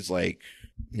J is like,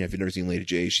 if you've never seen Lady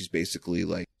J, she's basically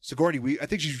like Sigourney Weaver. I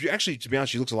think she's actually, to be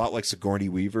honest, she looks a lot like Sigourney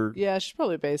Weaver. Yeah, she's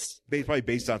probably based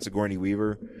on Sigourney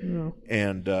Weaver. Yeah.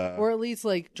 And or at least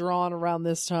like drawn around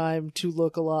this time to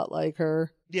look a lot like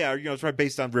her. Yeah, it's probably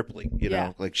based on Ripley. You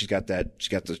know, like she's got the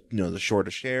the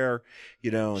shortish hair.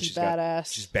 And she's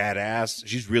badass. She's badass.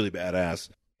 She's really badass,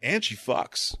 and she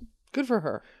fucks. Good for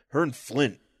her. Her and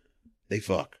Flint, they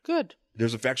fuck. Good.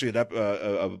 There's actually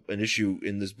an issue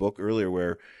in this book earlier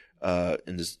where,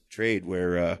 in this trade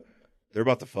where they're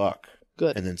about to fuck.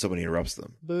 Good. And then somebody interrupts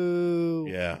them. Boo.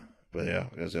 Yeah, but yeah,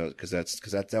 because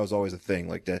that was always a thing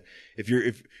like that. If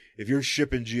you're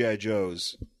shipping GI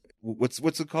Joes,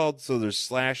 what's it called? So there's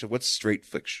slash. What's straight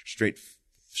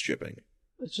shipping?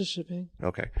 It's just shipping.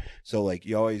 Okay, so like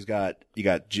you got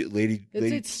lady.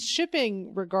 It's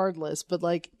shipping regardless, but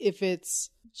like if it's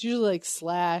usually like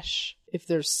slash if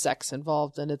there's sex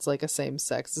involved and it's like a same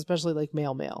sex, especially like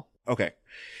male. Okay,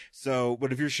 so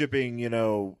but if you're shipping,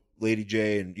 Lady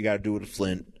J and you got to do it with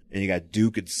Flint and you got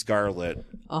Duke and Scarlet.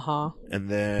 And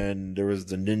then there was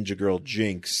the ninja girl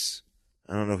Jinx.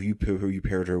 I don't know who you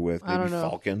paired her with. Maybe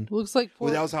Falcon. Looks like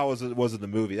well, that was how it was in the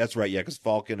movie. That's right. Yeah, because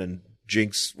Falcon and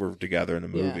Jinx were together in the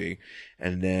movie,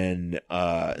 and then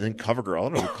CoverGirl. I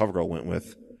don't know who CoverGirl went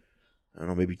with. I don't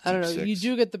know. Maybe I don't know. You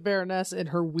do get the Baroness and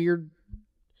her weird,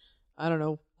 I don't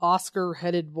know,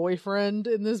 Oscar-headed boyfriend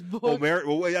in this book. Oh,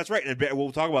 that's right. And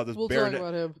we'll talk about this. We'll talk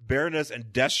about him. Baroness and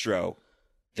Destro,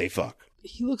 they fuck.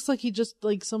 He looks like he just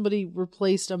like somebody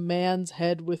replaced a man's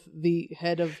head with the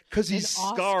head of because he's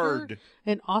scarred.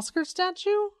 An Oscar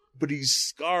statue. But he's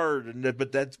scarred, and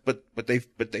but they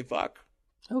fuck.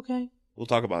 Okay. We'll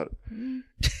talk about it.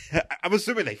 I'm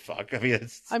assuming they fuck. I'm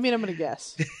gonna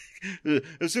guess.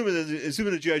 assuming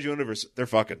the G.I. Joe universe, they're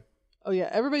fucking. Oh yeah,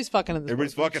 everybody's fucking in this.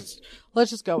 Everybody's fucking. Let's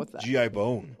just go with that. G.I.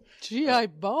 Bone. G.I.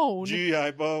 Bone.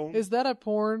 G.I. Bone. Is that a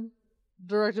porn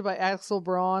directed by Axel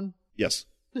Braun? Yes.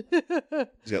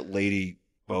 He's got Lady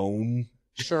Bone.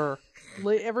 Sure.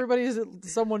 Everybody's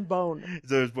someone bone.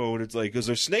 There's bone. It's like, is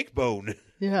there snake bone?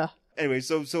 Yeah. Anyway,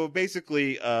 so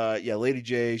basically, Lady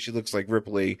J, she looks like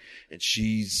Ripley, and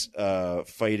she's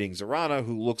fighting Zorana,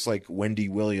 who looks like Wendy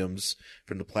Williams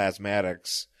from the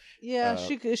Plasmatics. Yeah,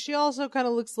 she also kind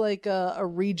of looks like a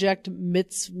reject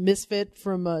misfit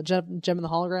from Gem and the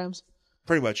Holograms.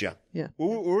 Pretty much, yeah. Yeah.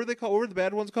 What were they called? What were the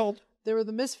bad ones called? They were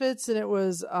the Misfits, and it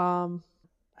was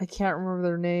I can't remember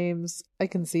their names. I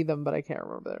can see them, but I can't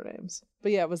remember their names.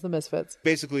 But yeah, it was the Misfits.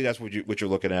 Basically, that's what you're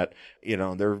looking at.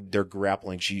 They're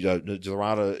grappling. She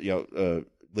Zorana,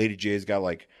 Lady J's got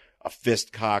like a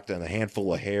fist cocked and a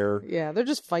handful of hair. Yeah, they're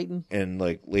just fighting. And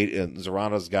like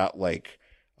Zorana's got like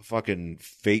a fucking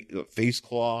face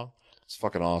claw. It's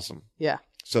fucking awesome. Yeah.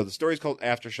 So the story's called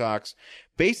Aftershocks.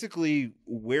 Basically,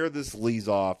 where this leads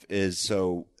off is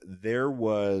so there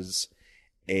was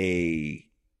a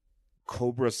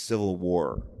Cobra Civil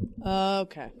War.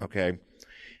 Okay. Okay.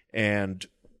 And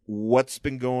what's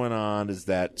been going on is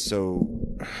that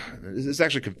it's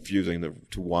actually confusing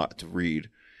to read.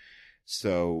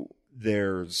 So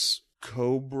there's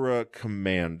Cobra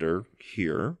Commander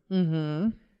here.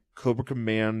 Mm-hmm. Cobra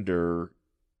Commander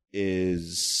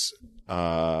is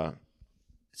so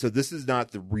this is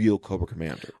not the real Cobra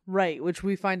Commander. Right, which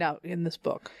we find out in this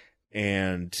book.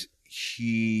 And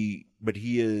he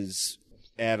is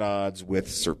at odds with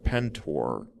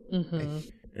Serpentor. Mm-hmm.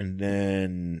 And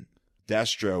then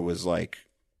Destro was like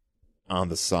on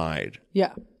the side.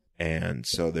 Yeah. And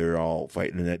so they're all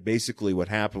fighting. And that basically what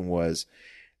happened was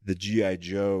the G.I.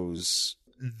 Joes,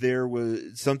 there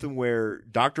was something where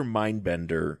Dr.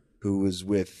 Mindbender, who was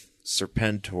with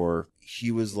Serpentor,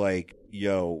 he was like,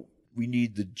 yo, we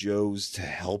need the Joes to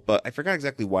help us. I forgot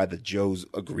exactly why the Joes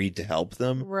agreed to help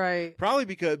them. Right. Probably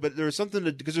but there was something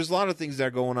because there's a lot of things that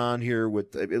are going on here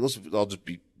with, I'll just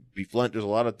be blunt. There's a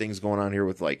lot of things going on here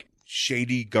with like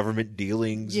shady government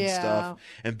dealings and stuff.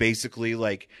 And basically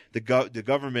like the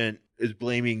government is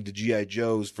blaming the G.I.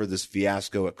 Joes for this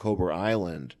fiasco at Cobra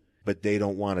Island, but they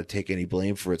don't want to take any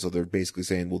blame for it. So they're basically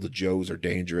saying, well, the Joes are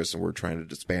dangerous and we're trying to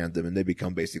disband them. And they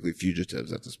become basically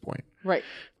fugitives at this point. Right.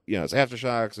 It's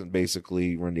Aftershocks, and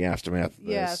basically we're in the aftermath of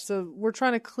this. Yeah, so we're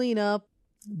trying to clean up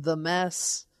the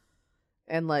mess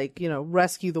and like,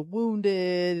 rescue the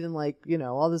wounded and like,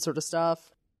 all this sort of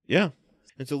stuff. Yeah.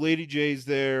 And so Lady J's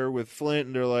there with Flint,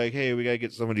 and they're like, hey, we got to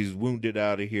get somebody who's wounded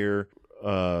out of here.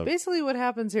 Basically what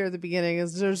happens here at the beginning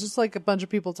is there's just like a bunch of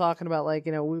people talking about like,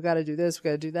 we've got to do this, we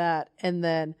got to do that. And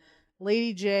then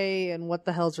Lady J and what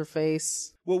the hell's her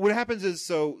face? Well, what happens is,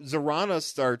 so Zorana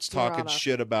starts talking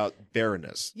shit about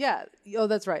Baroness. Yeah. Oh,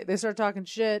 that's right. They start talking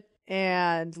shit.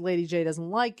 And Lady J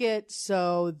doesn't like it,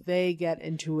 so they get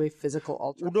into a physical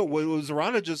altercation. Well, no,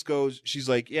 Zorana just goes, she's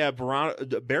like, yeah,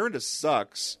 Baroness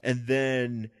sucks. And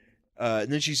then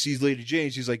she sees Lady J,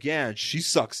 and she's like, yeah, she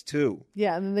sucks too.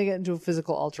 Yeah, and then they get into a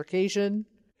physical altercation.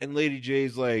 And Lady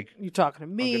J's like, you talking to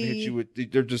me? I'm gonna hit you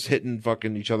with, they're just hitting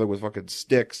fucking each other with fucking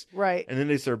sticks. Right. And then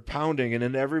they start pounding, and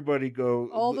then everybody go.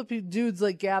 All the dudes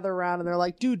like gather around, and they're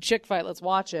like, dude, chick fight, let's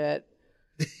watch it.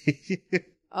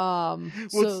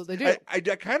 So they do. I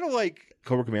kind of like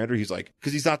Cobra Commander. He's like,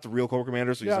 because he's not the real Cobra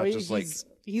Commander, so he's not just like.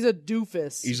 He's a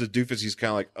doofus. He's a doofus. He's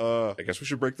kind of like, I guess we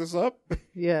should break this up.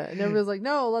 Yeah, and everybody's like,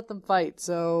 no, let them fight.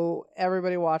 So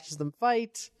everybody watches them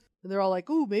fight, and they're all like,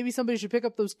 ooh, maybe somebody should pick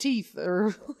up those teeth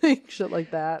or like shit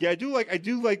like that. Yeah, I do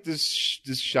like this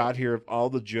shot here of all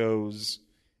the Joes.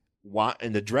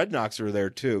 And the Dreadnoks are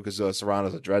there too, because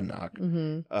Serrano's a Dreadnok,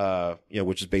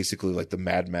 which is basically like the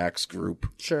Mad Max group,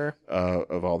 sure,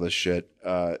 of all this shit.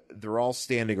 They're all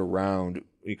standing around,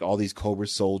 like, all these Cobra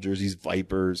soldiers, these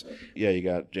Vipers. Yeah, you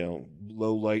got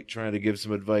Low Light trying to give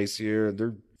some advice here, and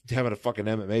they're having a fucking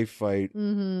MMA fight.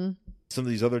 Mm-hmm. Some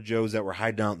of these other Joes that were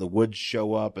hiding out in the woods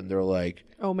show up, and they're like,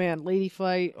 "Oh man, lady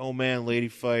fight! Oh man, lady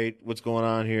fight! What's going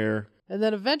on here?" And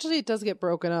then eventually it does get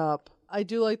broken up. I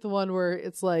do like the one where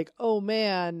it's like, oh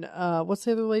man, what's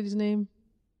the other lady's name?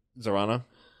 Zorana.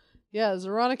 Yeah,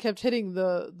 Zorana kept hitting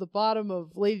the bottom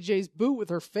of Lady J's boot with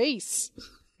her face.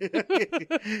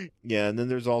 Yeah, and then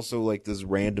there's also like this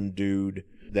random dude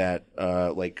that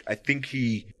I think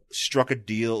he struck a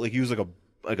deal. Like he was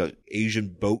like a Asian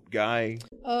boat guy.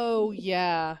 Oh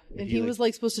yeah, and he was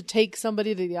like supposed to take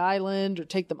somebody to the island or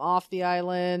take them off the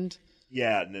island.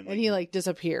 Yeah, and then he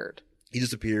disappeared. He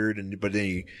disappeared, but then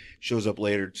he shows up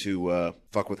later to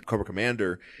fuck with Cobra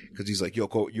Commander because he's like, "Yo,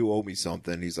 you owe me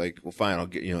something." He's like, "Well, fine, I'll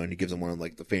get and he gives him one of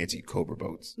like the fancy Cobra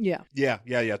boats. Yeah.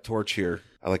 Torch here.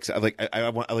 I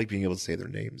like being able to say their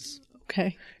names.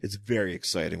 Okay, it's very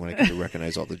exciting when I get to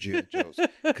recognize all the G.I. Joes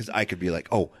because I could be like,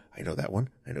 "Oh, I know that one.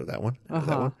 I know that one. I know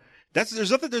that one."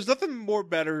 There's nothing more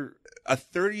better. A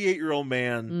 38-year-old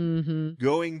man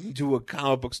going to a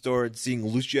comic book store and seeing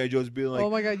loose G.I. Joes being like, "Oh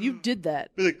my god, you did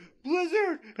that!" Be like,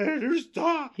 Blizzard, and here's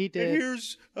Doc. He did. And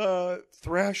here's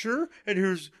Thrasher, and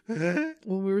here's when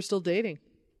we were still dating.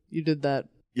 You did that.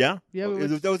 Yeah, yeah.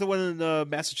 That was the one in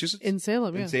Massachusetts, in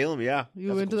Salem. Yeah. In Salem, yeah.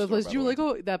 You went to that place. You were like,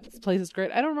 "Oh, that place is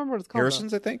great." I don't remember what it's called.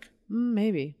 Harrison's, I think.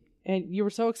 Maybe. And you were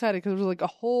so excited because there was like a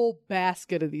whole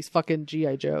basket of these fucking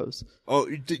G.I. Joes. Oh,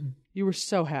 you were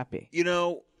so happy.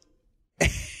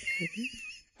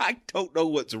 I don't know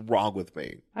what's wrong with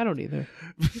me. I don't either.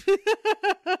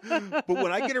 But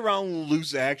when I get around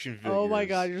loose action figures... Oh my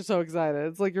god, you're so excited.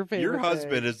 It's like your favorite Your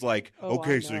husband thing. Is like,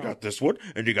 okay, so you got this one,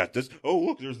 and you got this. Oh,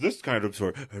 look, there's this kind of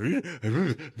sword.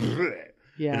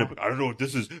 Yeah. I don't know what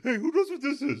this is. Hey, who knows what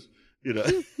this is?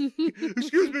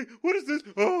 Excuse me, what is this?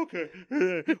 Oh, okay.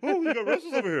 Oh, we got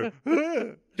wrestles over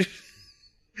here.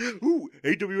 Ooh,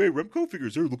 AWA Remco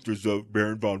figures. There, look, there's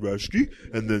Baron von Raschke,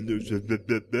 and then there's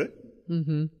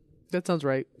Mm-hmm. That sounds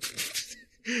right.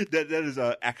 that is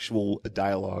actual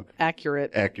dialogue.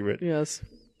 Accurate. Yes.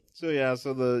 So yeah,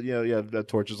 the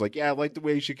Torch is like, yeah, I like the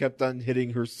way she kept on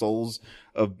hitting her soles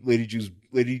of Lady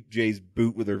J's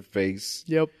boot with her face.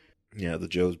 Yep. Yeah, the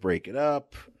Joes break it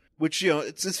up, which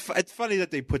it's funny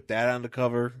that they put that on the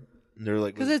cover. And they're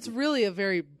like, because it's really a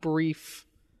very brief.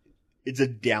 It's a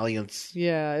dalliance.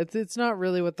 Yeah, it's not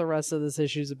really what the rest of this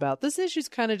issue's about. This issue's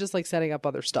kind of just like setting up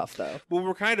other stuff, though. Well,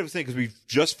 we're kind of saying because we've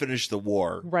just finished the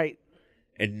war, right?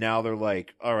 And now they're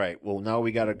like, all right, well, now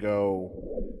we got to go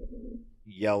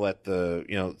yell at the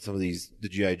some of the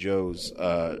G.I. Joes.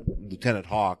 Lieutenant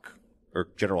Hawk or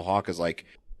General Hawk is like,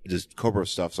 this Cobra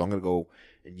stuff, so I'm gonna go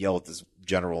and yell at this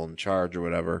general in charge or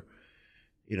whatever.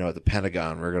 At the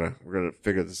Pentagon, we're gonna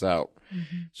figure this out.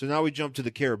 Mm-hmm. So now we jump to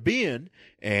the Caribbean,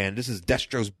 and this is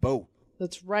Destro's boat.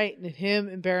 That's right, and him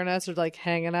and Baroness are like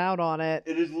hanging out on it.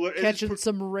 It is catching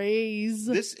some rays.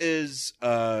 This is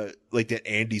like that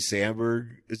Andy Samberg.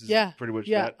 This is pretty much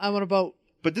that. I'm on a boat.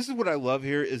 But this is what I love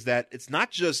here is that it's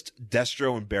not just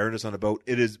Destro and Baroness on a boat.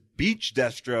 It is Beach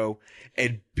Destro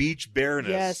and Beach Baroness.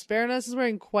 Yes, Baroness is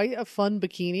wearing quite a fun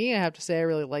bikini. I have to say, I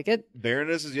really like it.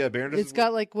 Baroness. It's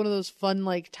got like one of those fun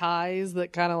like ties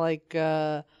that kind of like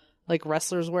like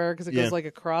wrestlers wear because it goes like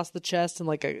across the chest and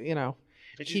like a and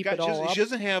keep it all up. She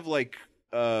doesn't have like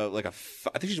I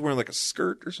think she's wearing like a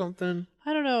skirt or something.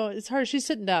 I don't know. It's hard. She's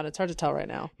sitting down. It's hard to tell right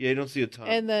now. Yeah, you don't see a ton.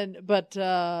 And then, but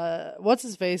what's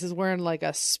his face is wearing like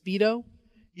a Speedo.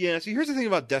 Yeah. See, here's the thing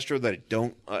about Destro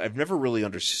that I've never really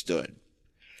understood,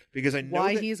 because I know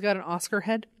why he's got an Oscar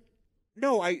head.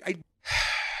 No, I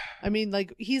mean,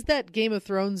 like, he's that Game of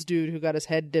Thrones dude who got his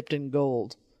head dipped in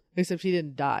gold, except he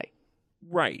didn't die.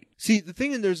 Right. See, the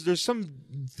thing is, there's some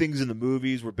things in the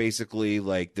movies where basically,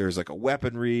 like, there's like a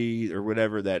weaponry or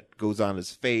whatever that goes on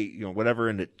his face, whatever,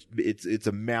 and it's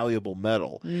a malleable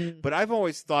metal. But I've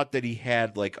always thought that he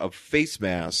had like a face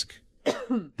mask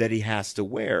that he has to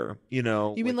wear. You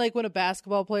mean like when a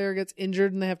basketball player gets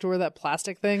injured and they have to wear that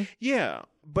plastic thing? Yeah.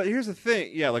 But here's the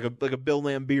thing, like a Bill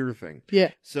Lambier thing.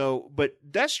 Yeah. So,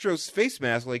 but Destro's face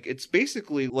mask, like, it's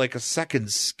basically like a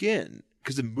second skin.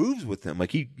 Because it moves with him,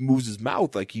 like he moves his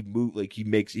mouth, he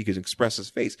can express his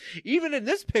face. Even in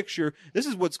this picture, this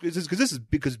is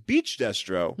because Beach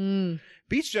Destro.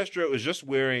 Beach Destro is just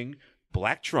wearing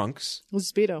black trunks. With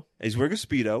Speedo. He's wearing a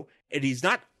Speedo, and he's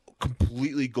not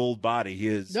completely gold body. He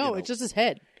is it's just his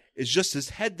head. It's just his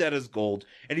head that is gold,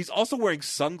 and he's also wearing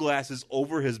sunglasses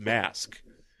over his mask,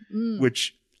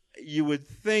 which you would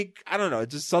think, I don't know,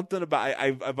 it's just something about.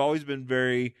 I've always been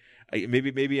very.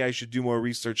 Maybe I should do more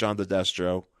research on the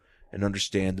Destro and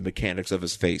understand the mechanics of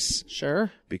his face.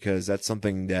 Sure. Because that's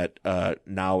something that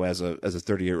now, as a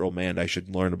 30-year-old man, I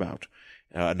should learn about,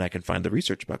 and I can find the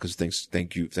research about. Because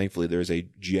thankfully, there's a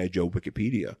G.I. Joe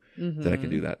Wikipedia that I can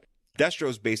do that.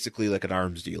 Destro's basically like an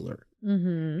arms dealer,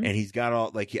 and he's got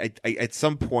all at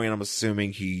some point, I'm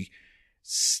assuming he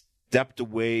stepped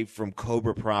away from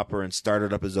Cobra proper and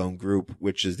started up his own group,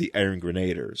 which is the Iron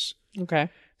Grenadiers. Okay.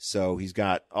 So he's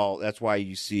got that's why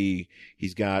you see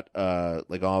he's got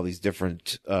like all these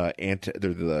different they're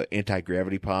the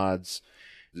anti-gravity pods.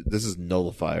 This is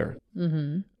Nullifier.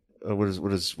 What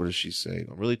does she say?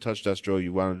 I really touched Destro.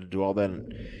 You wanted to do all that,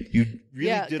 and you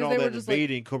really did all that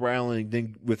invading Cobra Island and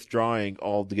then withdrawing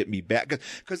all to get me back.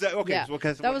 Because that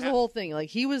was the whole thing. Like,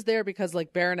 he was there because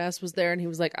like Baroness was there, and he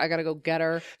was like, I gotta go get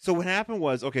her. So what happened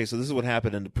was, so this is what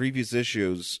happened in the previous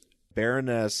issues.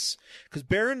 Baroness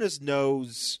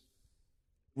knows.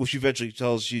 Well, she eventually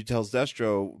tells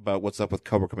Destro about what's up with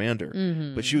Cobra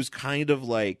Commander, but she was kind of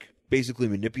like basically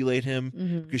manipulate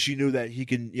him because she knew that he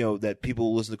can, that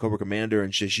people listen to Cobra Commander,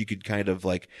 and she could kind of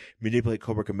like manipulate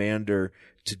Cobra Commander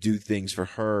to do things for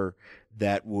her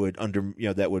that would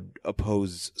that would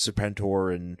oppose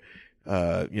Serpentor and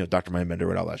Dr. Mindbender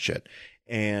and all that shit,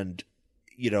 and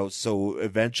so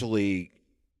eventually,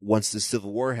 once the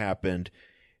Civil War happened,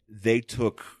 they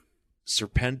took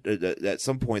at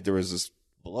some point there was this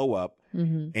blow up,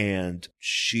 and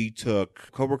she took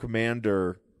Cobra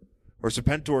Commander, or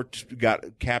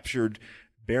Serpentor captured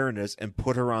Baroness and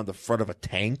put her on the front of a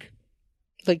tank,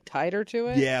 like tied her to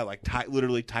it. Yeah, like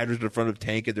literally tied her to the front of a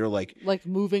tank, and they're like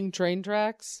moving train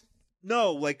tracks.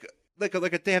 No, like they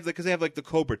have because they have like the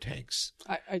Cobra tanks.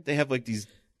 They have like these.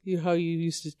 How you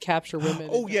used to capture women.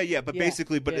 Oh, yeah. But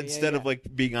basically, instead of like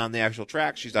being on the actual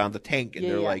track, she's on the tank, and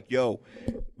they're like, "Yo,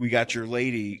 we got your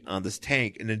lady on this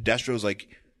tank." And then Destro's like,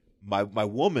 "My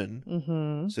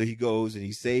woman." So he goes and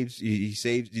he saves.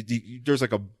 There's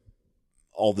like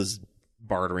all this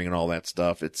bartering and all that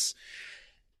stuff. It's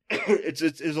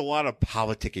there's a lot of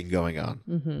politicking going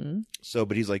on. So,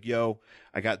 but he's like, "Yo,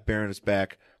 I got Baroness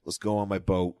back. Let's go on my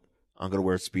boat. I'm gonna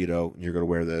wear a Speedo, and you're gonna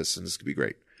wear this, and this could be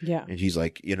great." Yeah. And he's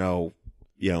like, and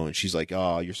she's like,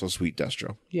 "Oh, you're so sweet,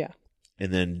 Destro." Yeah.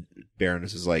 And then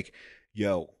Baroness is like,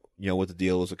 "Yo, you know what the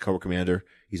deal is with Cobra Commander?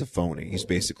 He's a phony. He's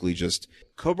basically just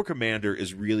Cobra Commander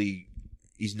is really,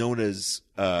 he's known as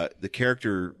the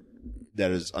character that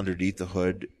is underneath the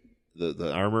hood,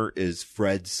 the armor is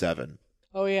Fred 7.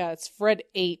 Oh yeah, it's Fred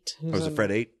 8. Oh, is it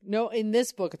Fred 8? No, in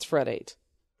this book it's Fred 8.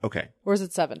 Okay. Or is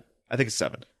it 7? I think it's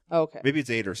 7. Okay. Maybe it's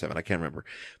 8 or 7. I can't remember.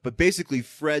 But basically,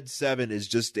 Fred 7 is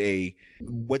just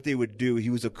what they would do. He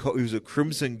was a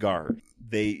Crimson Guard.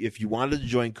 If you wanted to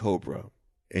join Cobra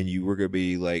and you were going to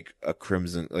be like a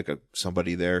Crimson,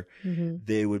 somebody there,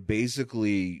 they would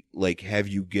basically like have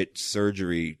you get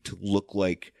surgery to look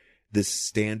like this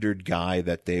standard guy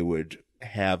that they would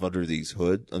have under these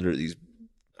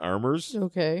armors.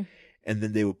 Okay. And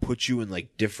then they would put you in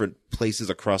like different places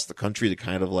across the country to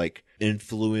kind of like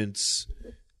influence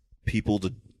people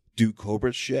to do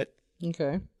Cobra shit.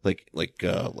 Okay. Like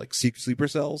sleeper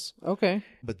cells. Okay.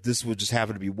 But this would just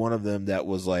happen to be one of them that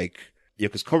was like,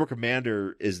 because Cobra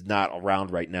Commander is not around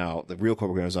right now. The real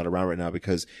Cobra Commander is not around right now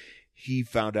because he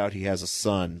found out he has a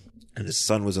son, and his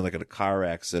son was in like a car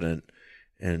accident,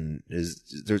 and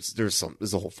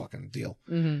there's a whole fucking deal.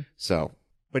 Mm-hmm. So,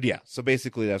 but yeah, so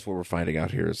basically that's what we're finding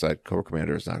out here is that Cobra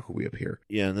Commander is not who we appear.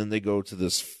 Yeah, and then they go to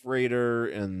this freighter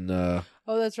and oh,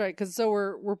 that's right. Because so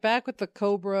we're back with the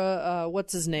Cobra.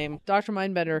 What's his name? Dr.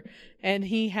 Mindbender, and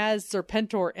he has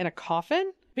Serpentor in a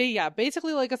coffin. But yeah,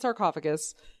 basically like a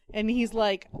sarcophagus, and he's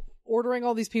like ordering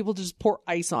all these people to just pour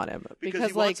ice on him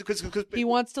because he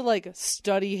wants to like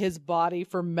study his body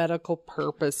for medical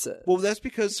purposes. Well, that's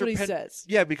because what he says.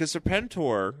 Yeah, because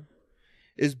Serpentor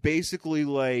is basically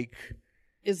like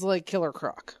Killer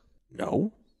Croc.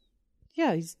 No.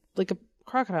 Yeah, he's like a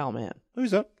crocodile man.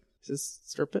 Who's that? Is this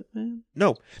Serpent Man?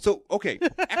 No. So okay,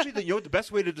 actually, the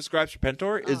best way to describe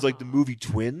Serpentor is like the movie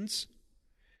Twins.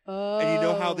 Oh. And you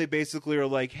know how they basically are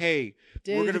like, hey,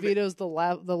 Danny DeVito's the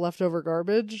leftover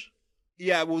garbage?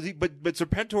 Yeah, well, but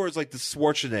Serpentor is like the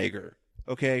Schwarzenegger,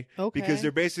 okay? Because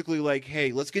they're basically like,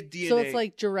 hey, let's get DNA. So it's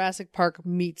like Jurassic Park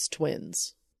meets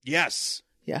Twins. Yes.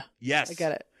 Yeah. Yes. I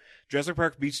get it. Jurassic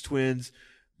Park meets Twins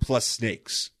plus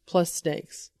snakes. You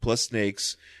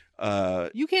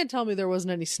can't tell me there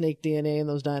wasn't any snake DNA in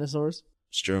those dinosaurs.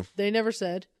 It's true. They never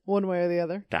said one way or the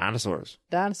other. Dinosaurs.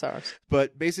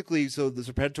 But basically, so the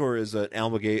Serpentor is an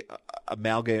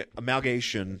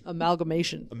amalgamation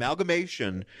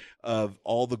of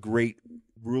all the great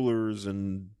rulers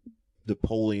and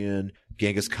Napoleon,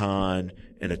 Genghis Khan,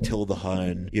 and Attila the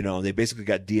Hun. You know, and they basically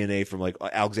got DNA from like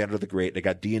Alexander the Great. They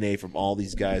got DNA from all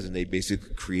these guys, and they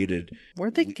basically created.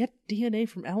 Where'd they get DNA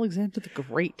from Alexander the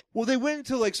Great? Well, they went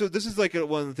into like, so this is like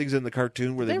one of the things in the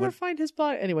cartoon where they ever find his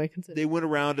body anyway. They went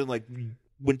around and like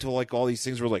went to like all these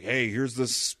things where like, hey, here's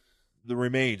the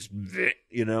remains,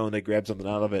 you know, and they grabbed something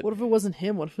out of it. What if it wasn't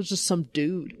him? What if it was just some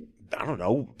dude? I don't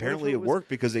know. Apparently it worked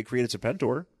because they created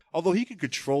Serpentor. Although he could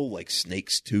control like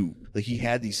snakes too. Like he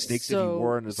had these snakes that he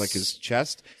wore on his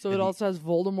chest. So it also has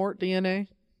Voldemort DNA?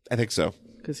 I think so.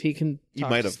 Because he can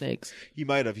talk to snakes. He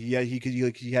might have. He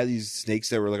had these snakes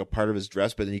that were like a part of his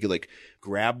dress, but then he could like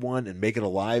grab one and make it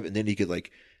alive, and then he could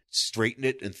like straighten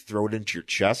it and throw it into your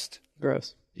chest.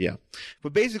 Gross. Yeah.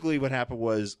 But basically what happened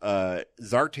was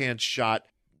Zartan shot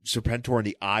Serpentor in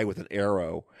the eye with an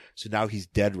arrow, so now he's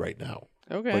dead right now.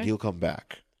 Okay. But he'll come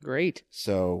back. Great.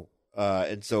 So you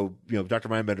know, Dr.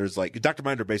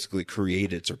 Mindbender basically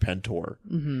created Serpentor.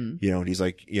 Mm-hmm. You know, and he's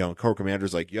like, you know, Cobra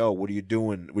Commander's like, yo, what are you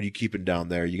doing? What are you keeping down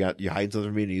there? You hiding something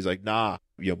from me? And he's like, nah.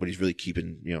 You know, but he's really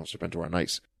keeping, you know, Serpentor on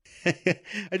ice.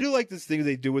 I do like this thing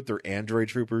they do with their android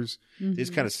troopers. Mm-hmm. They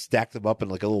just kind of stack them up in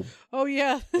like a little. Oh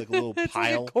yeah, like a little it's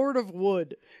pile. Like a cord of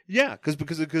wood. Yeah,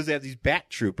 because they have these bat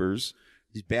troopers,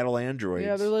 these battle androids.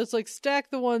 Yeah, they're just like stack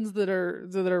the ones that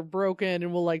are broken,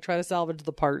 and we'll like try to salvage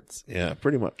the parts. Yeah,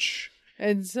 pretty much.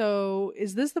 And so,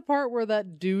 is this the part where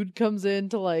that dude comes in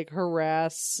to like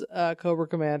harass Cobra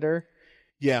Commander?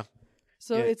 Yeah.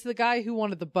 So it's the guy who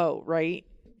wanted the boat, right?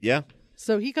 Yeah.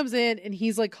 So he comes in and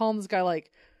he's like calling this guy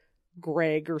like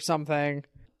Greg or something.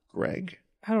 Greg?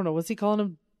 I don't know. Was he calling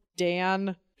him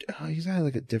Dan? Oh, he's got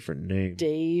like a different name.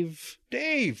 Dave.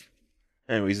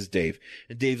 Anyways, it's Dave.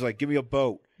 And Dave's like, give me a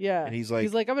boat. Yeah. And he's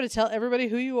like, I'm going to tell everybody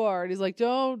who you are. And he's like,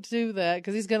 don't do that.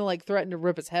 Because he's going to like threaten to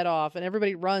rip his head off. And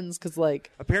everybody runs because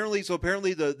like. Apparently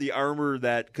the armor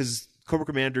because Cobra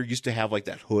Commander used to have like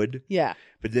that hood. Yeah.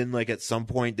 But then like at some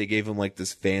point they gave him like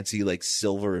this fancy like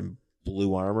silver and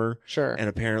blue armor. Sure. And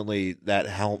apparently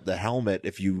the helmet,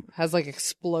 if you. Has like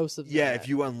explosives. Yeah. If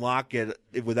you unlock it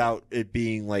without it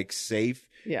being like safe.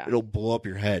 Yeah. It'll blow up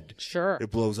your head. Sure.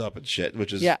 It blows up and shit,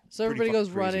 which is. Yeah. So everybody goes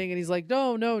crazy. running and he's like,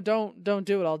 no, don't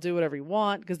do it. I'll do whatever you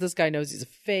want. Because this guy knows he's a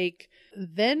fake.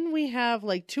 Then we have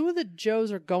like two of the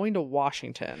Joes are going to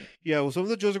Washington. Yeah. Well, some of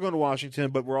the Joes are going to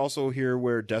Washington, but we're also here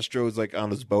where Destro is like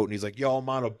on his boat and he's like, yo, I'm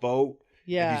on a boat.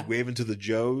 Yeah. And he's waving to the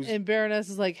Joes. And Baroness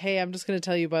is like, hey, I'm just going to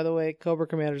tell you, by the way, Cobra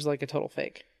Commander's like a total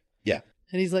fake. Yeah.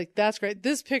 And he's like, that's great.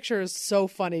 This picture is so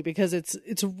funny because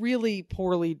it's really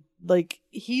poorly, like,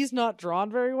 he's not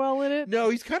drawn very well in it. No,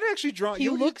 he's kind of actually drawn. He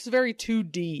looks very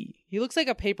 2D. He looks like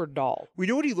a paper doll. We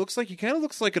know what he looks like? He kind of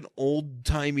looks like an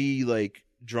old-timey, like,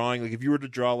 drawing. Like, if you were to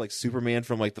draw, like, Superman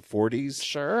from, like, the 40s.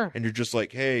 Sure. And you're just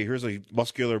like, hey, here's a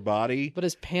muscular body. But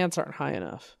his pants aren't high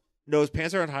enough. No, his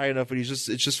pants aren't high enough, and you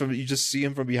just see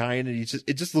him from behind, and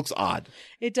it just looks odd.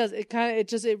 It does.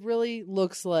 It really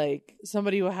looks like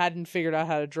somebody who hadn't figured out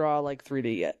how to draw like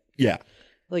 3D yet. Yeah.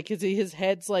 Like his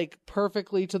head's like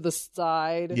perfectly to the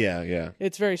side. Yeah.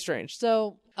 It's very strange.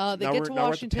 So they get to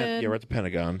Washington. We're at the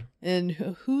Pentagon. And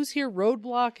who's here?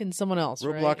 Roadblock and someone else,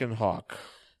 Roadblock right? and Hawk.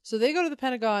 So they go to the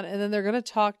Pentagon, and then they're going to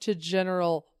talk to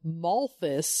General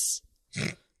Malthus.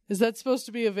 Is that supposed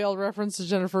to be a veiled reference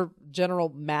to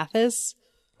General Mathis?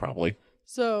 Probably.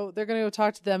 So they're going to go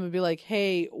talk to them and be like,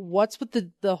 hey, what's with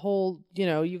the whole,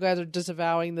 you guys are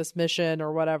disavowing this mission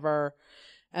or whatever.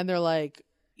 And they're like,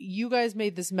 you guys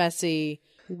made this messy.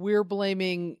 We're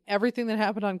blaming everything that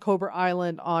happened on Cobra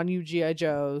Island on you G.I.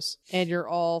 Joes. And you're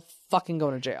all fucking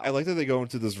going to jail. I like that they go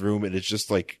into this room and it's just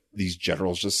like these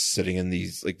generals just sitting in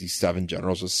these 7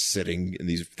 generals just sitting in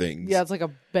these things. Yeah, it's like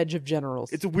a bench of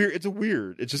generals. It's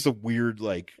just a weird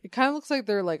like. It kind of looks like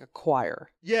they're like a choir.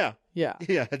 Yeah. Yeah.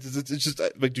 Yeah. It's just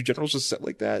like, do generals just sit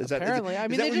like that? Apparently.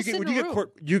 They just sit in a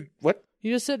room. What?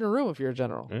 You just sit in a room if you're a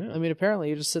general. Yeah. I mean, apparently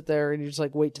you just sit there and you just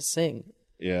like wait to sing.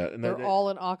 Yeah. And they're all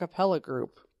an a cappella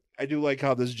group. I do like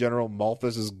how this General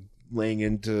Malthus is laying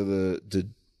into the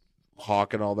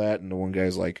Hawk and all that. And the one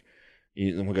guy's like,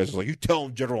 you tell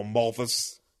him, General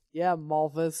Malthus. Yeah,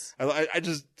 Malthus. I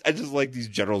just like these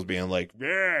generals being like,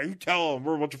 yeah, you tell them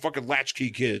we're a bunch of fucking latchkey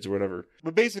kids or whatever.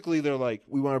 But basically they're like,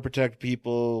 we want to protect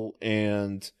people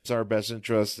and it's our best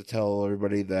interest to tell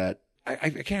everybody that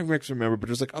I can't remember, but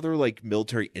there's like other like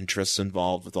military interests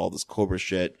involved with all this Cobra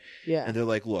shit. Yeah. And they're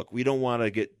like, look, we don't want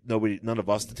to get none of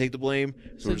us to take the blame.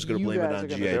 So we're just going to blame it on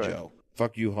G.I. Joe.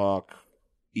 Fuck you, Hawk.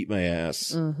 Eat my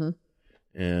ass. Mm-hmm.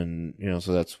 And,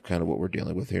 so that's kind of what we're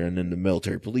dealing with here. And then the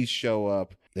military police show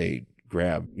up. They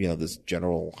grab, this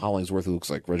General Hollingsworth who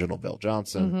looks like Reginald Bell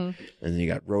Johnson. Mm-hmm. And then you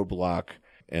got Roadblock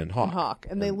and Hawk.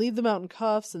 And they leave them out in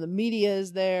cuffs and the media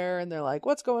is there and they're like,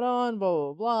 what's going on? Blah,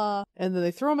 blah, blah. And then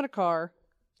they throw them in a car.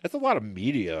 That's a lot of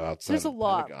media outside of the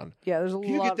Pentagon. Yeah, there's a lot.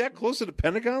 Can you get that close to the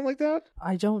Pentagon like that?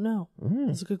 I don't know.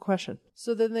 That's a good question.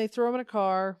 So then they throw them in a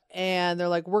car and they're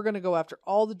like, we're going to go after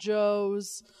all the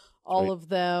Joes. All of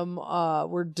them.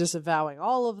 We're disavowing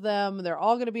all of them. They're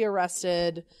all going to be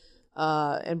arrested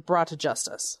and brought to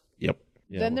justice. Yep.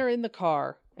 Yeah. Then they're in the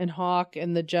car, and Hawk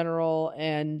and the General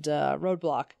and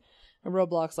Roadblock. And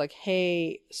Roadblock's like,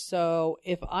 hey, so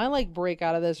if I break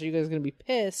out of this, are you guys going to be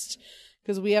pissed?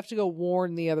 Because we have to go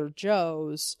warn the other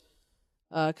Joes.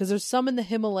 Because there's some in the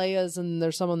Himalayas and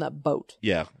there's some on that boat.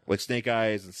 Yeah, like Snake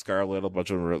Eyes and Scarlet, a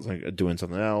bunch of them are doing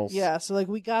something else. Yeah, so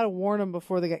we got to warn them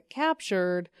before they get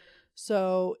captured.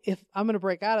 So if I'm going to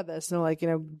break out of this, and they're like,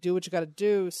 do what you got to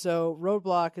do. So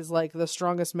Roadblock is like the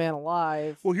strongest man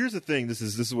alive. Well, here's the thing. This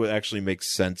is what actually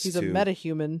makes sense. He's a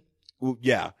metahuman. Well,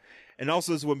 yeah. And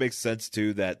also this is what makes sense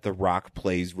too, that The Rock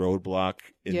plays Roadblock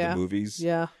in the movies.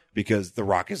 Yeah. Because The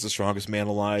Rock is the strongest man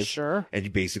alive. Sure. And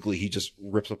he just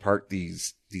rips apart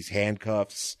these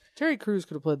handcuffs. Terry Crews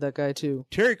could have played that guy too.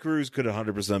 Terry Crews could have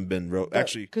 100% been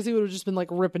actually, because he would have just been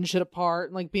ripping shit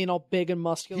apart and being all big and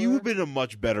muscular. He would have been a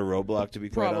much better Roadblock, to be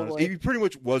quite honest. He pretty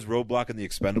much was Roadblock in the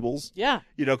Expendables. Yeah.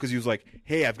 Because he was like,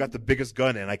 hey, I've got the biggest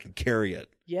gun and I can carry it.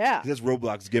 Yeah. That's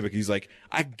Roadblock's gimmick. He's like,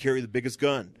 I can carry the biggest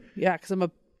gun. Yeah, because I'm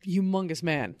a humongous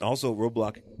man. Also,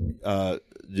 Roadblock,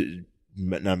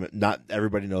 not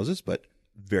everybody knows this, but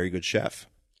very good chef.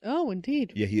 Oh,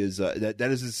 indeed. Yeah, he is. That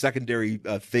is his secondary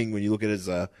thing when you look at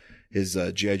his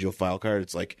G.I. Joe file card.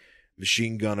 It's like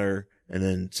machine gunner, and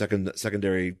then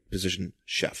secondary position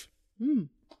chef.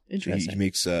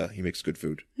 Interesting. So he makes good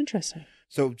food. Interesting.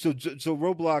 So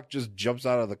Roadblock just jumps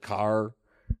out of the car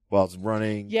while it's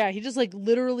running. Yeah, he just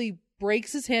literally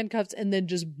breaks his handcuffs and then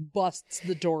just busts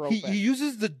the door open. He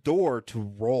uses the door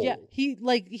to roll. Yeah,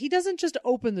 he doesn't just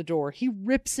open the door; he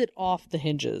rips it off the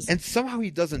hinges, and somehow he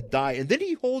doesn't die. And then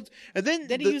he holds, and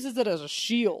then he uses it as a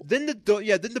shield. Then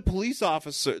the police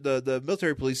officer, the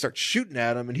military police, start shooting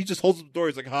at him, and he just holds the door.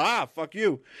 He's like, "Ha, fuck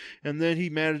you!" And then he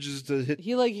manages to hit.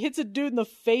 He hits a dude in the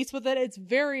face with it. It's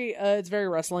very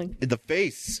wrestling in the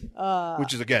face,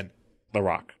 which is again The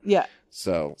Rock. Yeah.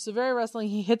 So very wrestling.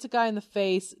 He hits a guy in the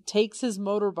face, takes his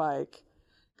motorbike,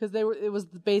 because it was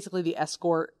basically the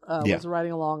escort was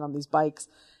riding along on these bikes,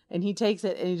 and he takes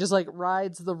it and he just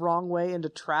rides the wrong way into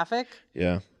traffic.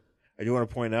 Yeah, I do want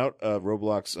to point out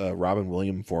Roblox Robin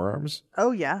Williams forearms.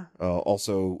 Oh yeah.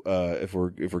 Also, if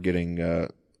we're getting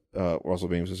we're also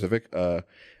being specific,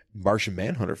 Martian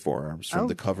Manhunter forearms from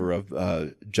the cover of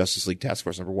Justice League Task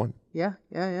Force #1. Yeah.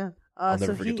 I'll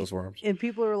never forget those forearms. And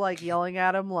people are yelling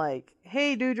at him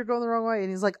hey dude, you're going the wrong way.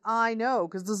 And he's like, I know,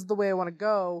 because this is the way I want to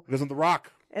go. Because I'm The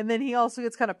Rock. And then he also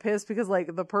gets kind of pissed because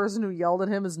the person who yelled at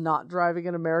him is not driving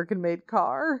an American made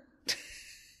car.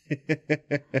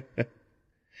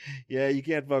 Yeah, you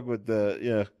can't fuck with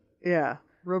Yeah.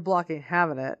 Roadblock ain't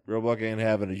having it. Roadblock ain't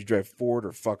having it. You drive Ford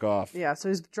or fuck off. Yeah, so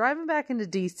he's driving back into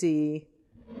DC.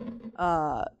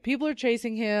 People are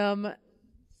chasing him.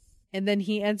 And then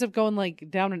he ends up going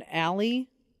down an alley.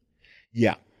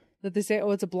 Yeah. That they say,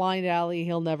 it's a blind alley.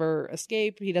 He'll never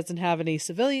escape. He doesn't have any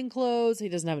civilian clothes. He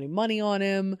doesn't have any money on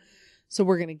him. So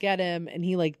we're going to get him. And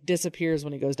he disappears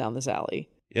when he goes down this alley.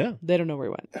 Yeah. They don't know where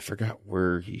he went. I forgot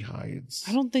where he hides.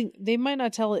 I don't think they might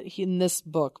not tell it in this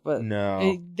book, but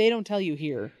no, they don't tell you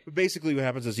here. But basically, what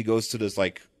happens is he goes to this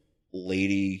like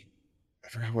lady. I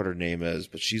forgot what her name is,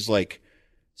 but she's like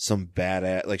some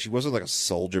badass. Like she wasn't like a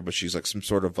soldier, but she's like some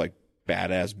sort of like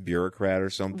badass bureaucrat or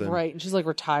something. Right, and she's like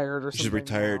retired or something. She's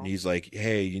retired, now. and he's like,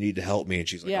 "Hey, you need to help me." And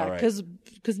she's like, "All right."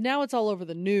 because now it's all over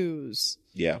the news.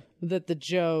 Yeah, that the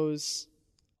Joes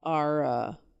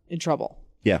are in trouble.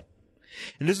 Yeah,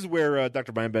 and this is where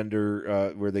Dr.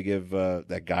 Mindbender, where they give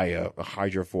that guy a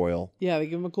hydrofoil. Yeah, they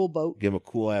give him a cool boat. Give him a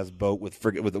cool ass boat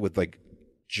with like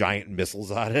giant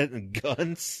missiles on it and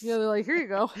guns. Yeah, they're like, here you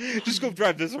go. Just go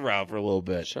drive this around for a little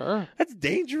bit. Sure, that's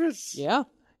dangerous. Yeah,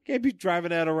 can't be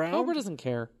driving that around. Cobra doesn't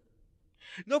care.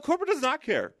 No, Cobra does not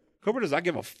care. Cobra does not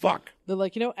give a fuck. They're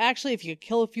like, actually, if you could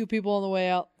kill a few people on the way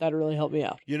out, that'd really help me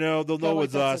out. They'll know like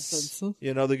it's us. Simpsons.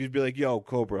 They could be like, yo,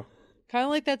 Cobra. Kind of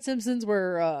like that Simpsons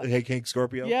where... hey, King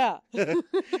Scorpio? Yeah.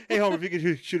 Hey, Homer, if you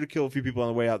could shoot or kill a few people on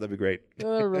the way out, that'd be great. That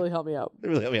would really help me out. That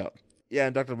really help me out. Yeah,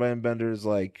 and Dr. Mindbender's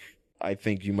like, I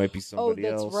think you might be somebody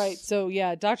else. Oh, that's right. So,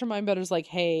 yeah, Dr. Mindbender's like,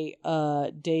 hey,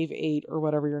 Dave 8 or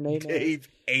whatever your name is. Dave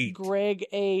 8. Greg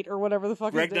 8 or whatever the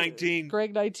fuck Greg 19.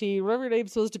 Greg 19, whatever your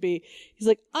name's supposed to be. He's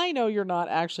like, I know you're not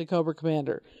actually Cobra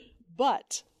Commander,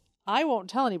 but I won't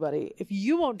tell anybody. If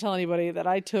you won't tell anybody that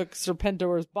I took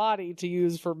Serpentor's body to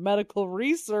use for medical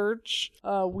research,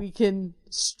 we can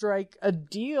strike a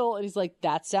deal. And he's like,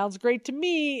 that sounds great to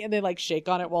me. And they like shake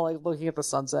on it while like looking at the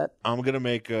sunset. I'm going to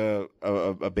make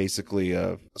basically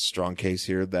a strong case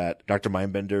here that Dr.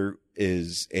 Mindbender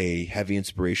is a heavy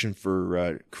inspiration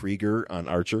for Krieger on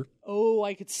Archer. Oh,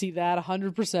 I could see that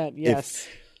 100%. Yes.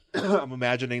 I'm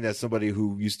imagining that somebody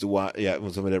who used to watch,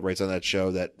 somebody that writes on that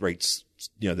show that writes,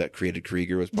 that created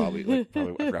Krieger was probably I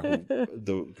forgot who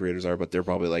the creators are, but they're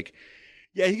probably like,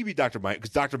 yeah, he could be Dr. Mind,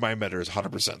 because Dr. Mindbender is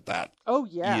 100% that. Oh,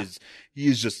 yeah. He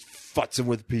is just futzing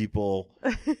with people,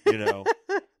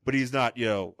 but he's not,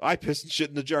 I piss and shit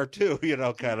in the jar too,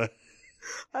 kind of.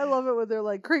 I love it when they're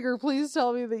like, Krieger, please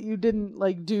tell me that you didn't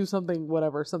like do something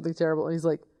terrible. And he's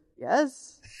like,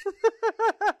 yes.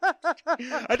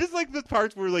 I just like the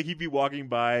parts where like he'd be walking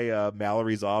by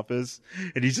Mallory's office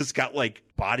and he's just got like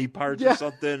body parts or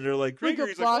something. And they're like, Krieger,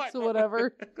 like a box or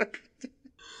whatever.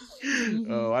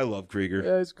 Oh, I love Krieger.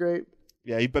 Yeah, it's great.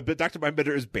 Yeah, but Dr.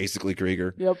 Mindbender is basically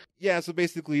Krieger. Yep. Yeah, so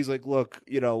basically he's like, look,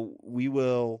 we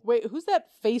will... Wait, who's that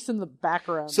face in the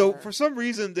background? So there? For some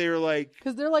reason they're like...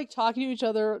 Because they're like talking to each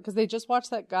other, because they just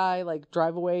watched that guy like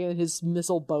drive away in his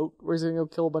missile boat where he's going to go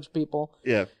kill a bunch of people.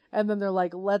 Yeah. And then they're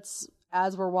like, let's,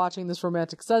 as we're watching this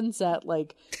romantic sunset,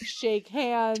 like shake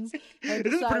hands. It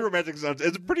is a pretty romantic sunset.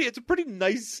 It's a pretty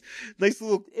nice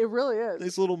little... It really is.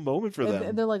 Nice little moment for them.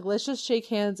 And they're like, let's just shake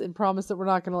hands and promise that we're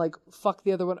not going to like fuck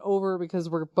the other one over because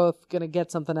we're both going to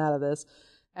get something out of this.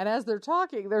 And as they're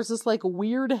talking, there's this like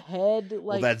weird head,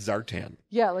 like that's Zartan.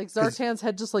 Yeah, like Zartan's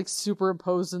head just like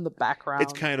superimposed in the background.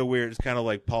 It's kind of weird. It's kind of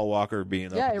like Paul Walker being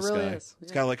up in the sky. Is.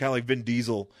 It's kind of like Vin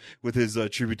Diesel with his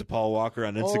tribute to Paul Walker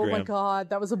on Instagram. Oh my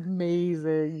god, that was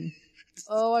amazing.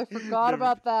 Oh, I forgot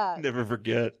about that. Never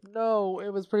forget. No, it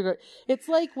was pretty great. It's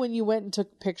like when you went and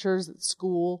took pictures at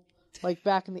school, like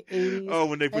back in the 80s. Oh,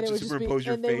 when they would superimpose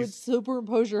your face. And they would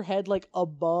superimpose your head like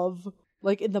above,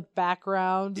 like in the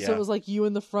background. Yeah. So it was like you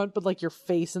in the front, but like your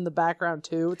face in the background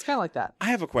too. It's kind of like that. I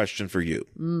have a question for you.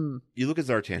 You look at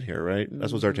Zartan here, right?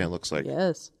 That's what Zartan looks like.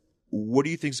 Yes. What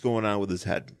do you think's going on with his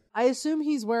head? I assume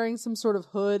he's wearing some sort of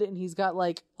hood and he's got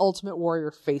like Ultimate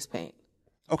Warrior face paint.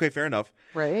 Okay, fair enough.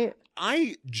 Right?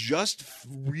 I just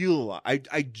realized...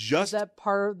 Is that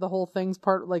part of the whole thing's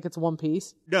part, like it's one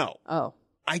piece? No. Oh.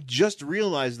 I just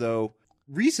realized, though,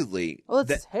 recently... Oh,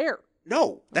 that's his hair.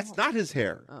 No, that's not his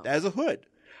hair. Oh. That is a hood.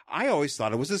 I always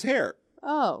thought it was his hair.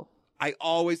 Oh. I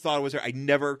always thought it was hair. I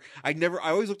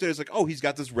always looked at it as like, oh, he's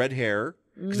got this red hair.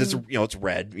 Because it's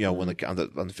red, when on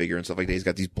the figure and stuff like that. He's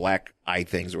got these black eye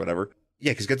things or whatever.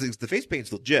 Yeah, because the face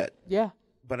paint's legit. Yeah.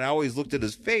 But I always looked at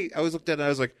his face. I was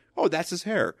like, oh, that's his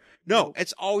hair. No,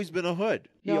 it's always been a hood.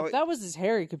 No, if that was his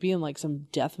hair, he could be in like some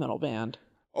death metal band.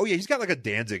 Oh, yeah, he's got like a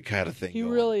Danzig kind of thing. He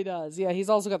really does. Yeah, he's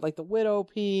also got like the Widow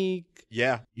Peak.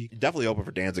 Yeah, he definitely open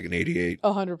for Danzig in 88.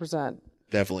 100%.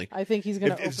 Definitely. I think he's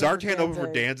going to If Zartan open for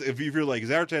Danzig, if you're like,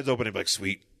 Zartan's open, I'd be like,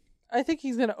 sweet. I think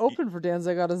he's going to open for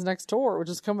Danzig on his next tour, which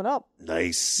is coming up.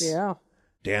 Nice. Yeah.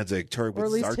 Danzig touring with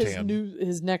Zartan. Or at least Zartan.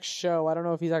 his next show. I don't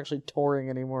know if he's actually touring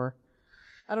anymore.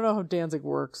 I don't know how Danzig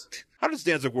works. How does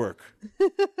Danzig work?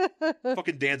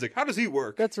 Fucking Danzig. How does he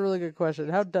work? That's a really good question.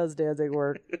 How does Danzig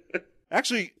work?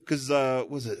 Actually, because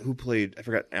who played? I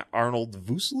forgot. Arnold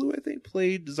Vosloo, I think,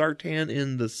 played Zartan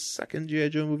in the second G.I.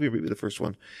 Joe movie, or maybe the first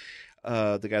one.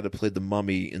 the guy that played the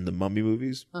Mummy in the Mummy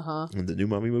movies, in the new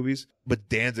Mummy movies. But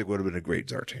Danzig would have been a great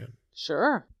Zartan.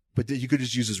 Sure. But then you could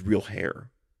just use his real hair.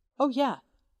 Oh yeah.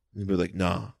 You'd be like,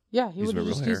 nah. Yeah, he would have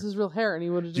just used his real hair, and he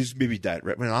would have just maybe dyed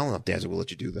red. I don't know if Danzig will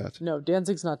let you do that. No,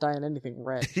 Danzig's not dyeing anything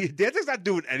red. Danzig's not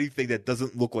doing anything that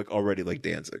doesn't look like already like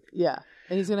Danzig. Yeah,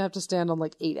 and he's gonna have to stand on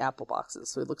like 8 apple boxes,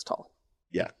 so he looks tall.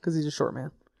 Yeah, because he's a short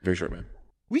man. Very short man.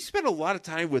 We spent a lot of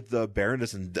time with the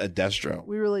Baroness and Destro.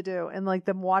 We really do, and like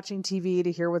them watching TV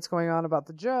to hear what's going on about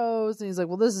the Joes, and he's like,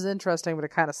 "Well, this is interesting, but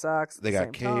it kind of sucks." They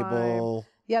got cable.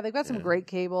 Yeah, they've got some great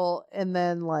cable, and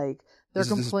then like. They're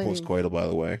complaining. This is post-coital, by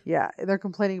the way. Yeah, they're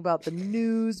complaining about the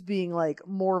news being like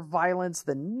more violence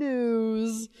than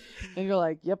news, and you're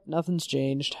like, "Yep, nothing's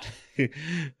changed."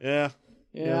 Yeah.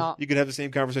 You could have the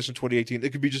same conversation in 2018.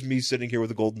 It could be just me sitting here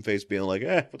with a golden face, being like,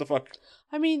 what the fuck?"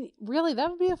 I mean, really, that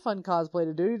would be a fun cosplay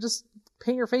to do. You just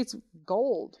paint your face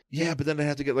gold. Yeah, but then I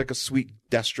have to get like a sweet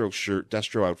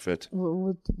Destro outfit.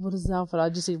 What is the outfit? I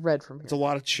just see red from here. It's a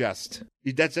lot of chest.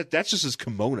 That's just his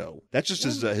kimono. That's just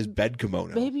his bed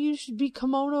kimono. Maybe you should be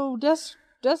kimono Destro.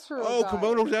 Oh, guy.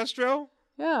 Kimono Destro?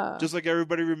 Yeah. Just like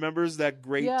everybody remembers that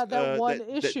great that one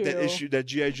issue. That issue, that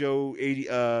G.I. Joe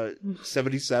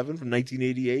 77 from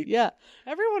 1988. Yeah.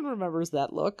 Everyone remembers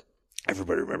that look.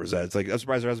 Everybody remembers that. It's like, I'm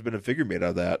surprised there hasn't been a figure made out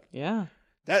of that. Yeah.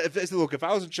 If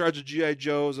I was in charge of G.I.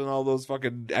 Joes and all those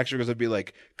fucking action figures, I'd be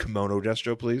like, Kimono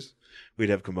Destro, please. We'd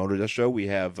have Kimono Destro. We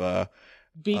have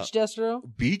Beach Destro.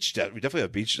 We definitely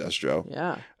have Beach Destro.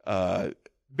 Yeah.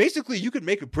 Basically, you could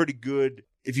make a pretty good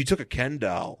if you took a Ken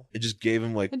doll and just gave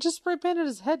him like and just spray painted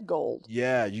his head gold.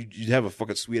 Yeah, you'd have a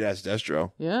fucking sweet ass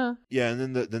Destro. Yeah. Yeah,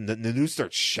 and then the news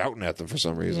starts shouting at them for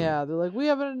some reason. Yeah, they're like, "We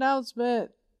have an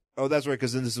announcement." Oh, that's right,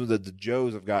 because then this is the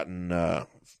Joes have gotten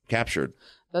captured.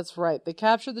 That's right. They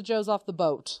captured the Joes off the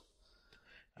boat.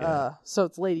 Yeah. So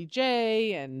it's Lady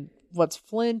J and what's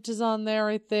Flint is on there,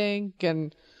 I think,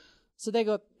 and so they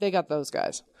got those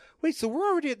guys. Wait, so we're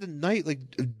already at the night. Like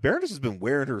Baroness has been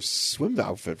wearing her swim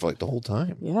outfit for like the whole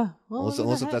time. Yeah, well,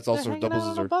 unless if that's also doubles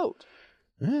as her boat.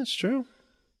 Yeah, it's true.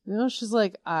 You know, she's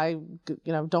like, I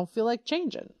don't feel like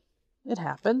changing. It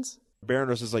happens.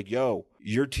 Baroness is like, "Yo,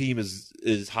 your team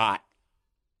is hot,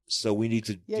 so we need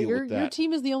to deal with that." Your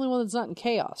team is the only one that's not in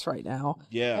chaos right now.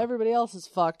 Yeah, everybody else is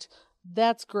fucked.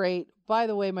 That's great. By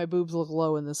the way, my boobs look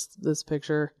low in this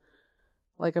picture.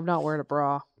 Like I'm not wearing a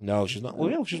bra. No, she's not.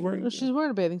 Well, yeah, she's wearing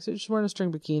a bathing suit. She's wearing a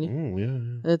string bikini. Oh,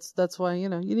 yeah. That's why you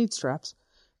need straps.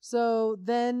 So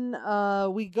then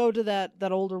we go to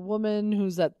that older woman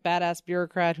who's that badass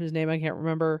bureaucrat whose name I can't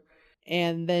remember,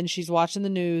 and then she's watching the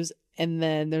news, and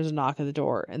then there's a knock at the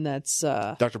door, and that's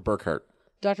Dr. Burkhart.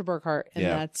 Dr. Burkhart, and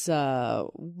that's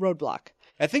Roadblock.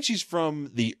 I think she's from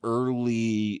the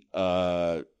early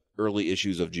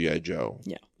issues of G.I. Joe.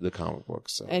 Yeah, the comic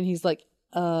books. So. And he's like,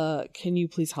 can you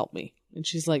please help me? And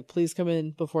she's like, please come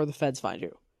in before the feds find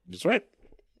you. That's right.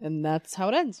 And that's how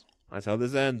it ends. That's how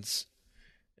this ends.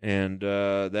 And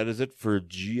that is it for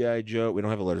G.I. Joe. We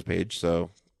don't have a letters page, so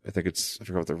I forgot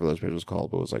what the letters page was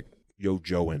called, but it was like, Yo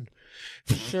Joein'.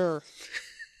 Sure.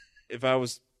 If I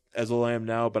was as old as I am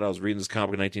now, but I was reading this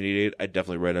comic in 1988, I'd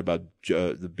definitely write about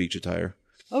the beach attire.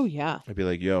 Oh, yeah. I'd be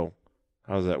like, yo,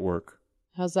 how does that work?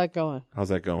 How's that going?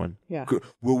 Yeah.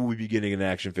 Will we be getting an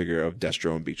action figure of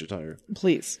Destro in beach attire?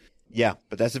 Please. Yeah,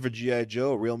 but that's it for G.I.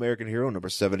 Joe, Real American Hero, number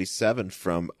 77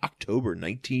 from October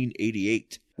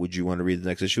 1988. Would you want to read the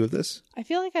next issue of this? I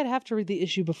feel like I'd have to read the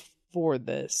issue before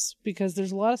this because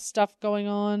there's a lot of stuff going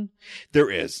on.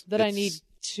 There is. That I need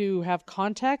to have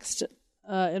context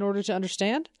in order to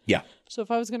understand. Yeah. So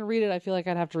if I was going to read it, I feel like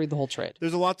I'd have to read the whole trade.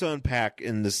 There's a lot to unpack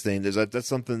in this thing. That's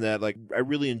something that like I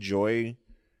really enjoy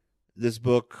this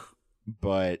book,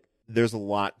 but there's a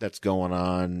lot that's going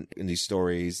on in these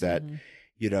stories that,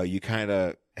 you kind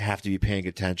of have to be paying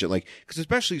attention. Like, because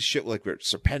especially shit like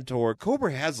Serpentor,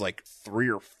 Cobra has like 3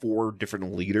 or 4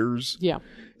 different leaders. Yeah.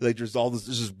 Like there's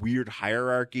this weird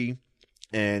hierarchy.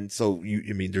 And so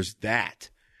there's that.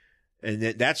 And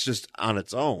that's just on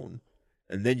its own.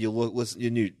 And then you listen,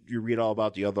 you read all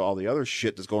about all the other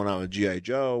shit that's going on with G.I.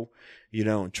 Joe, and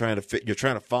you're trying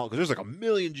to follow, because there's like a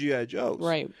million G.I. Joes.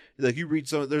 Right. Like you read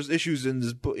there's issues in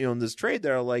this, in this trade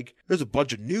that are like, there's a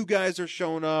bunch of new guys that are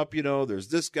showing up, there's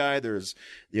this guy, there's,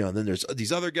 and then there's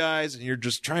these other guys, and you're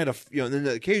just trying to, and then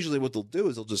occasionally what they'll do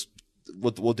is they'll just,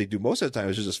 what they do most of the time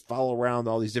is just follow around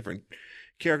all these different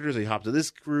characters. They hop to this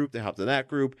group, they hop to that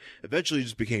group. Eventually,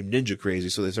 just became ninja crazy,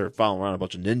 so they started following around a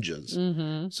bunch of ninjas.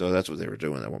 Mm-hmm. So that's what they were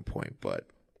doing at one point. But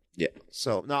yeah,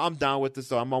 so now I'm down with this.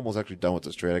 So I'm almost actually done with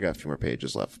this trade. I got a few more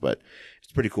pages left, but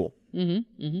it's pretty cool.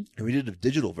 Mm-hmm. Mm-hmm. And we did a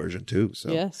digital version too.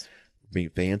 So yes, being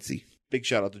fancy. Big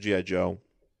shout out to G.I. Joe.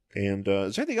 And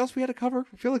is there anything else we had to cover?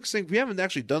 I feel like we haven't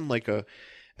actually done like a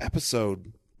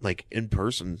episode like in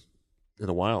person in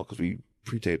a while because we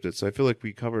pre-taped it. So I feel like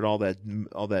we covered all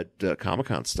that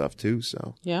Comic-Con stuff too.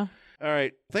 So yeah. All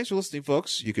right. Thanks for listening,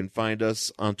 folks. You can find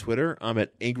us on Twitter. I'm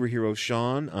at Angry Hero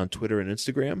Sean on Twitter and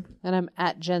Instagram. And I'm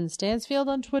at Jen Stansfield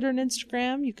on Twitter and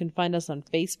Instagram. You can find us on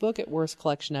Facebook at Worst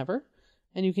Collection Ever.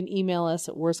 And you can email us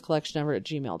at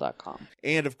worstcollectionever@gmail.com.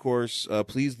 And, of course,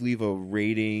 please leave a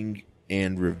rating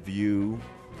and review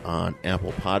on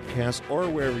Apple Podcasts or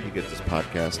wherever you get this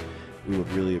podcast. We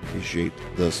would really appreciate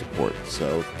the support.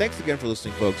 So thanks again for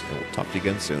listening, folks, and we'll talk to you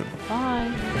again soon.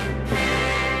 Bye.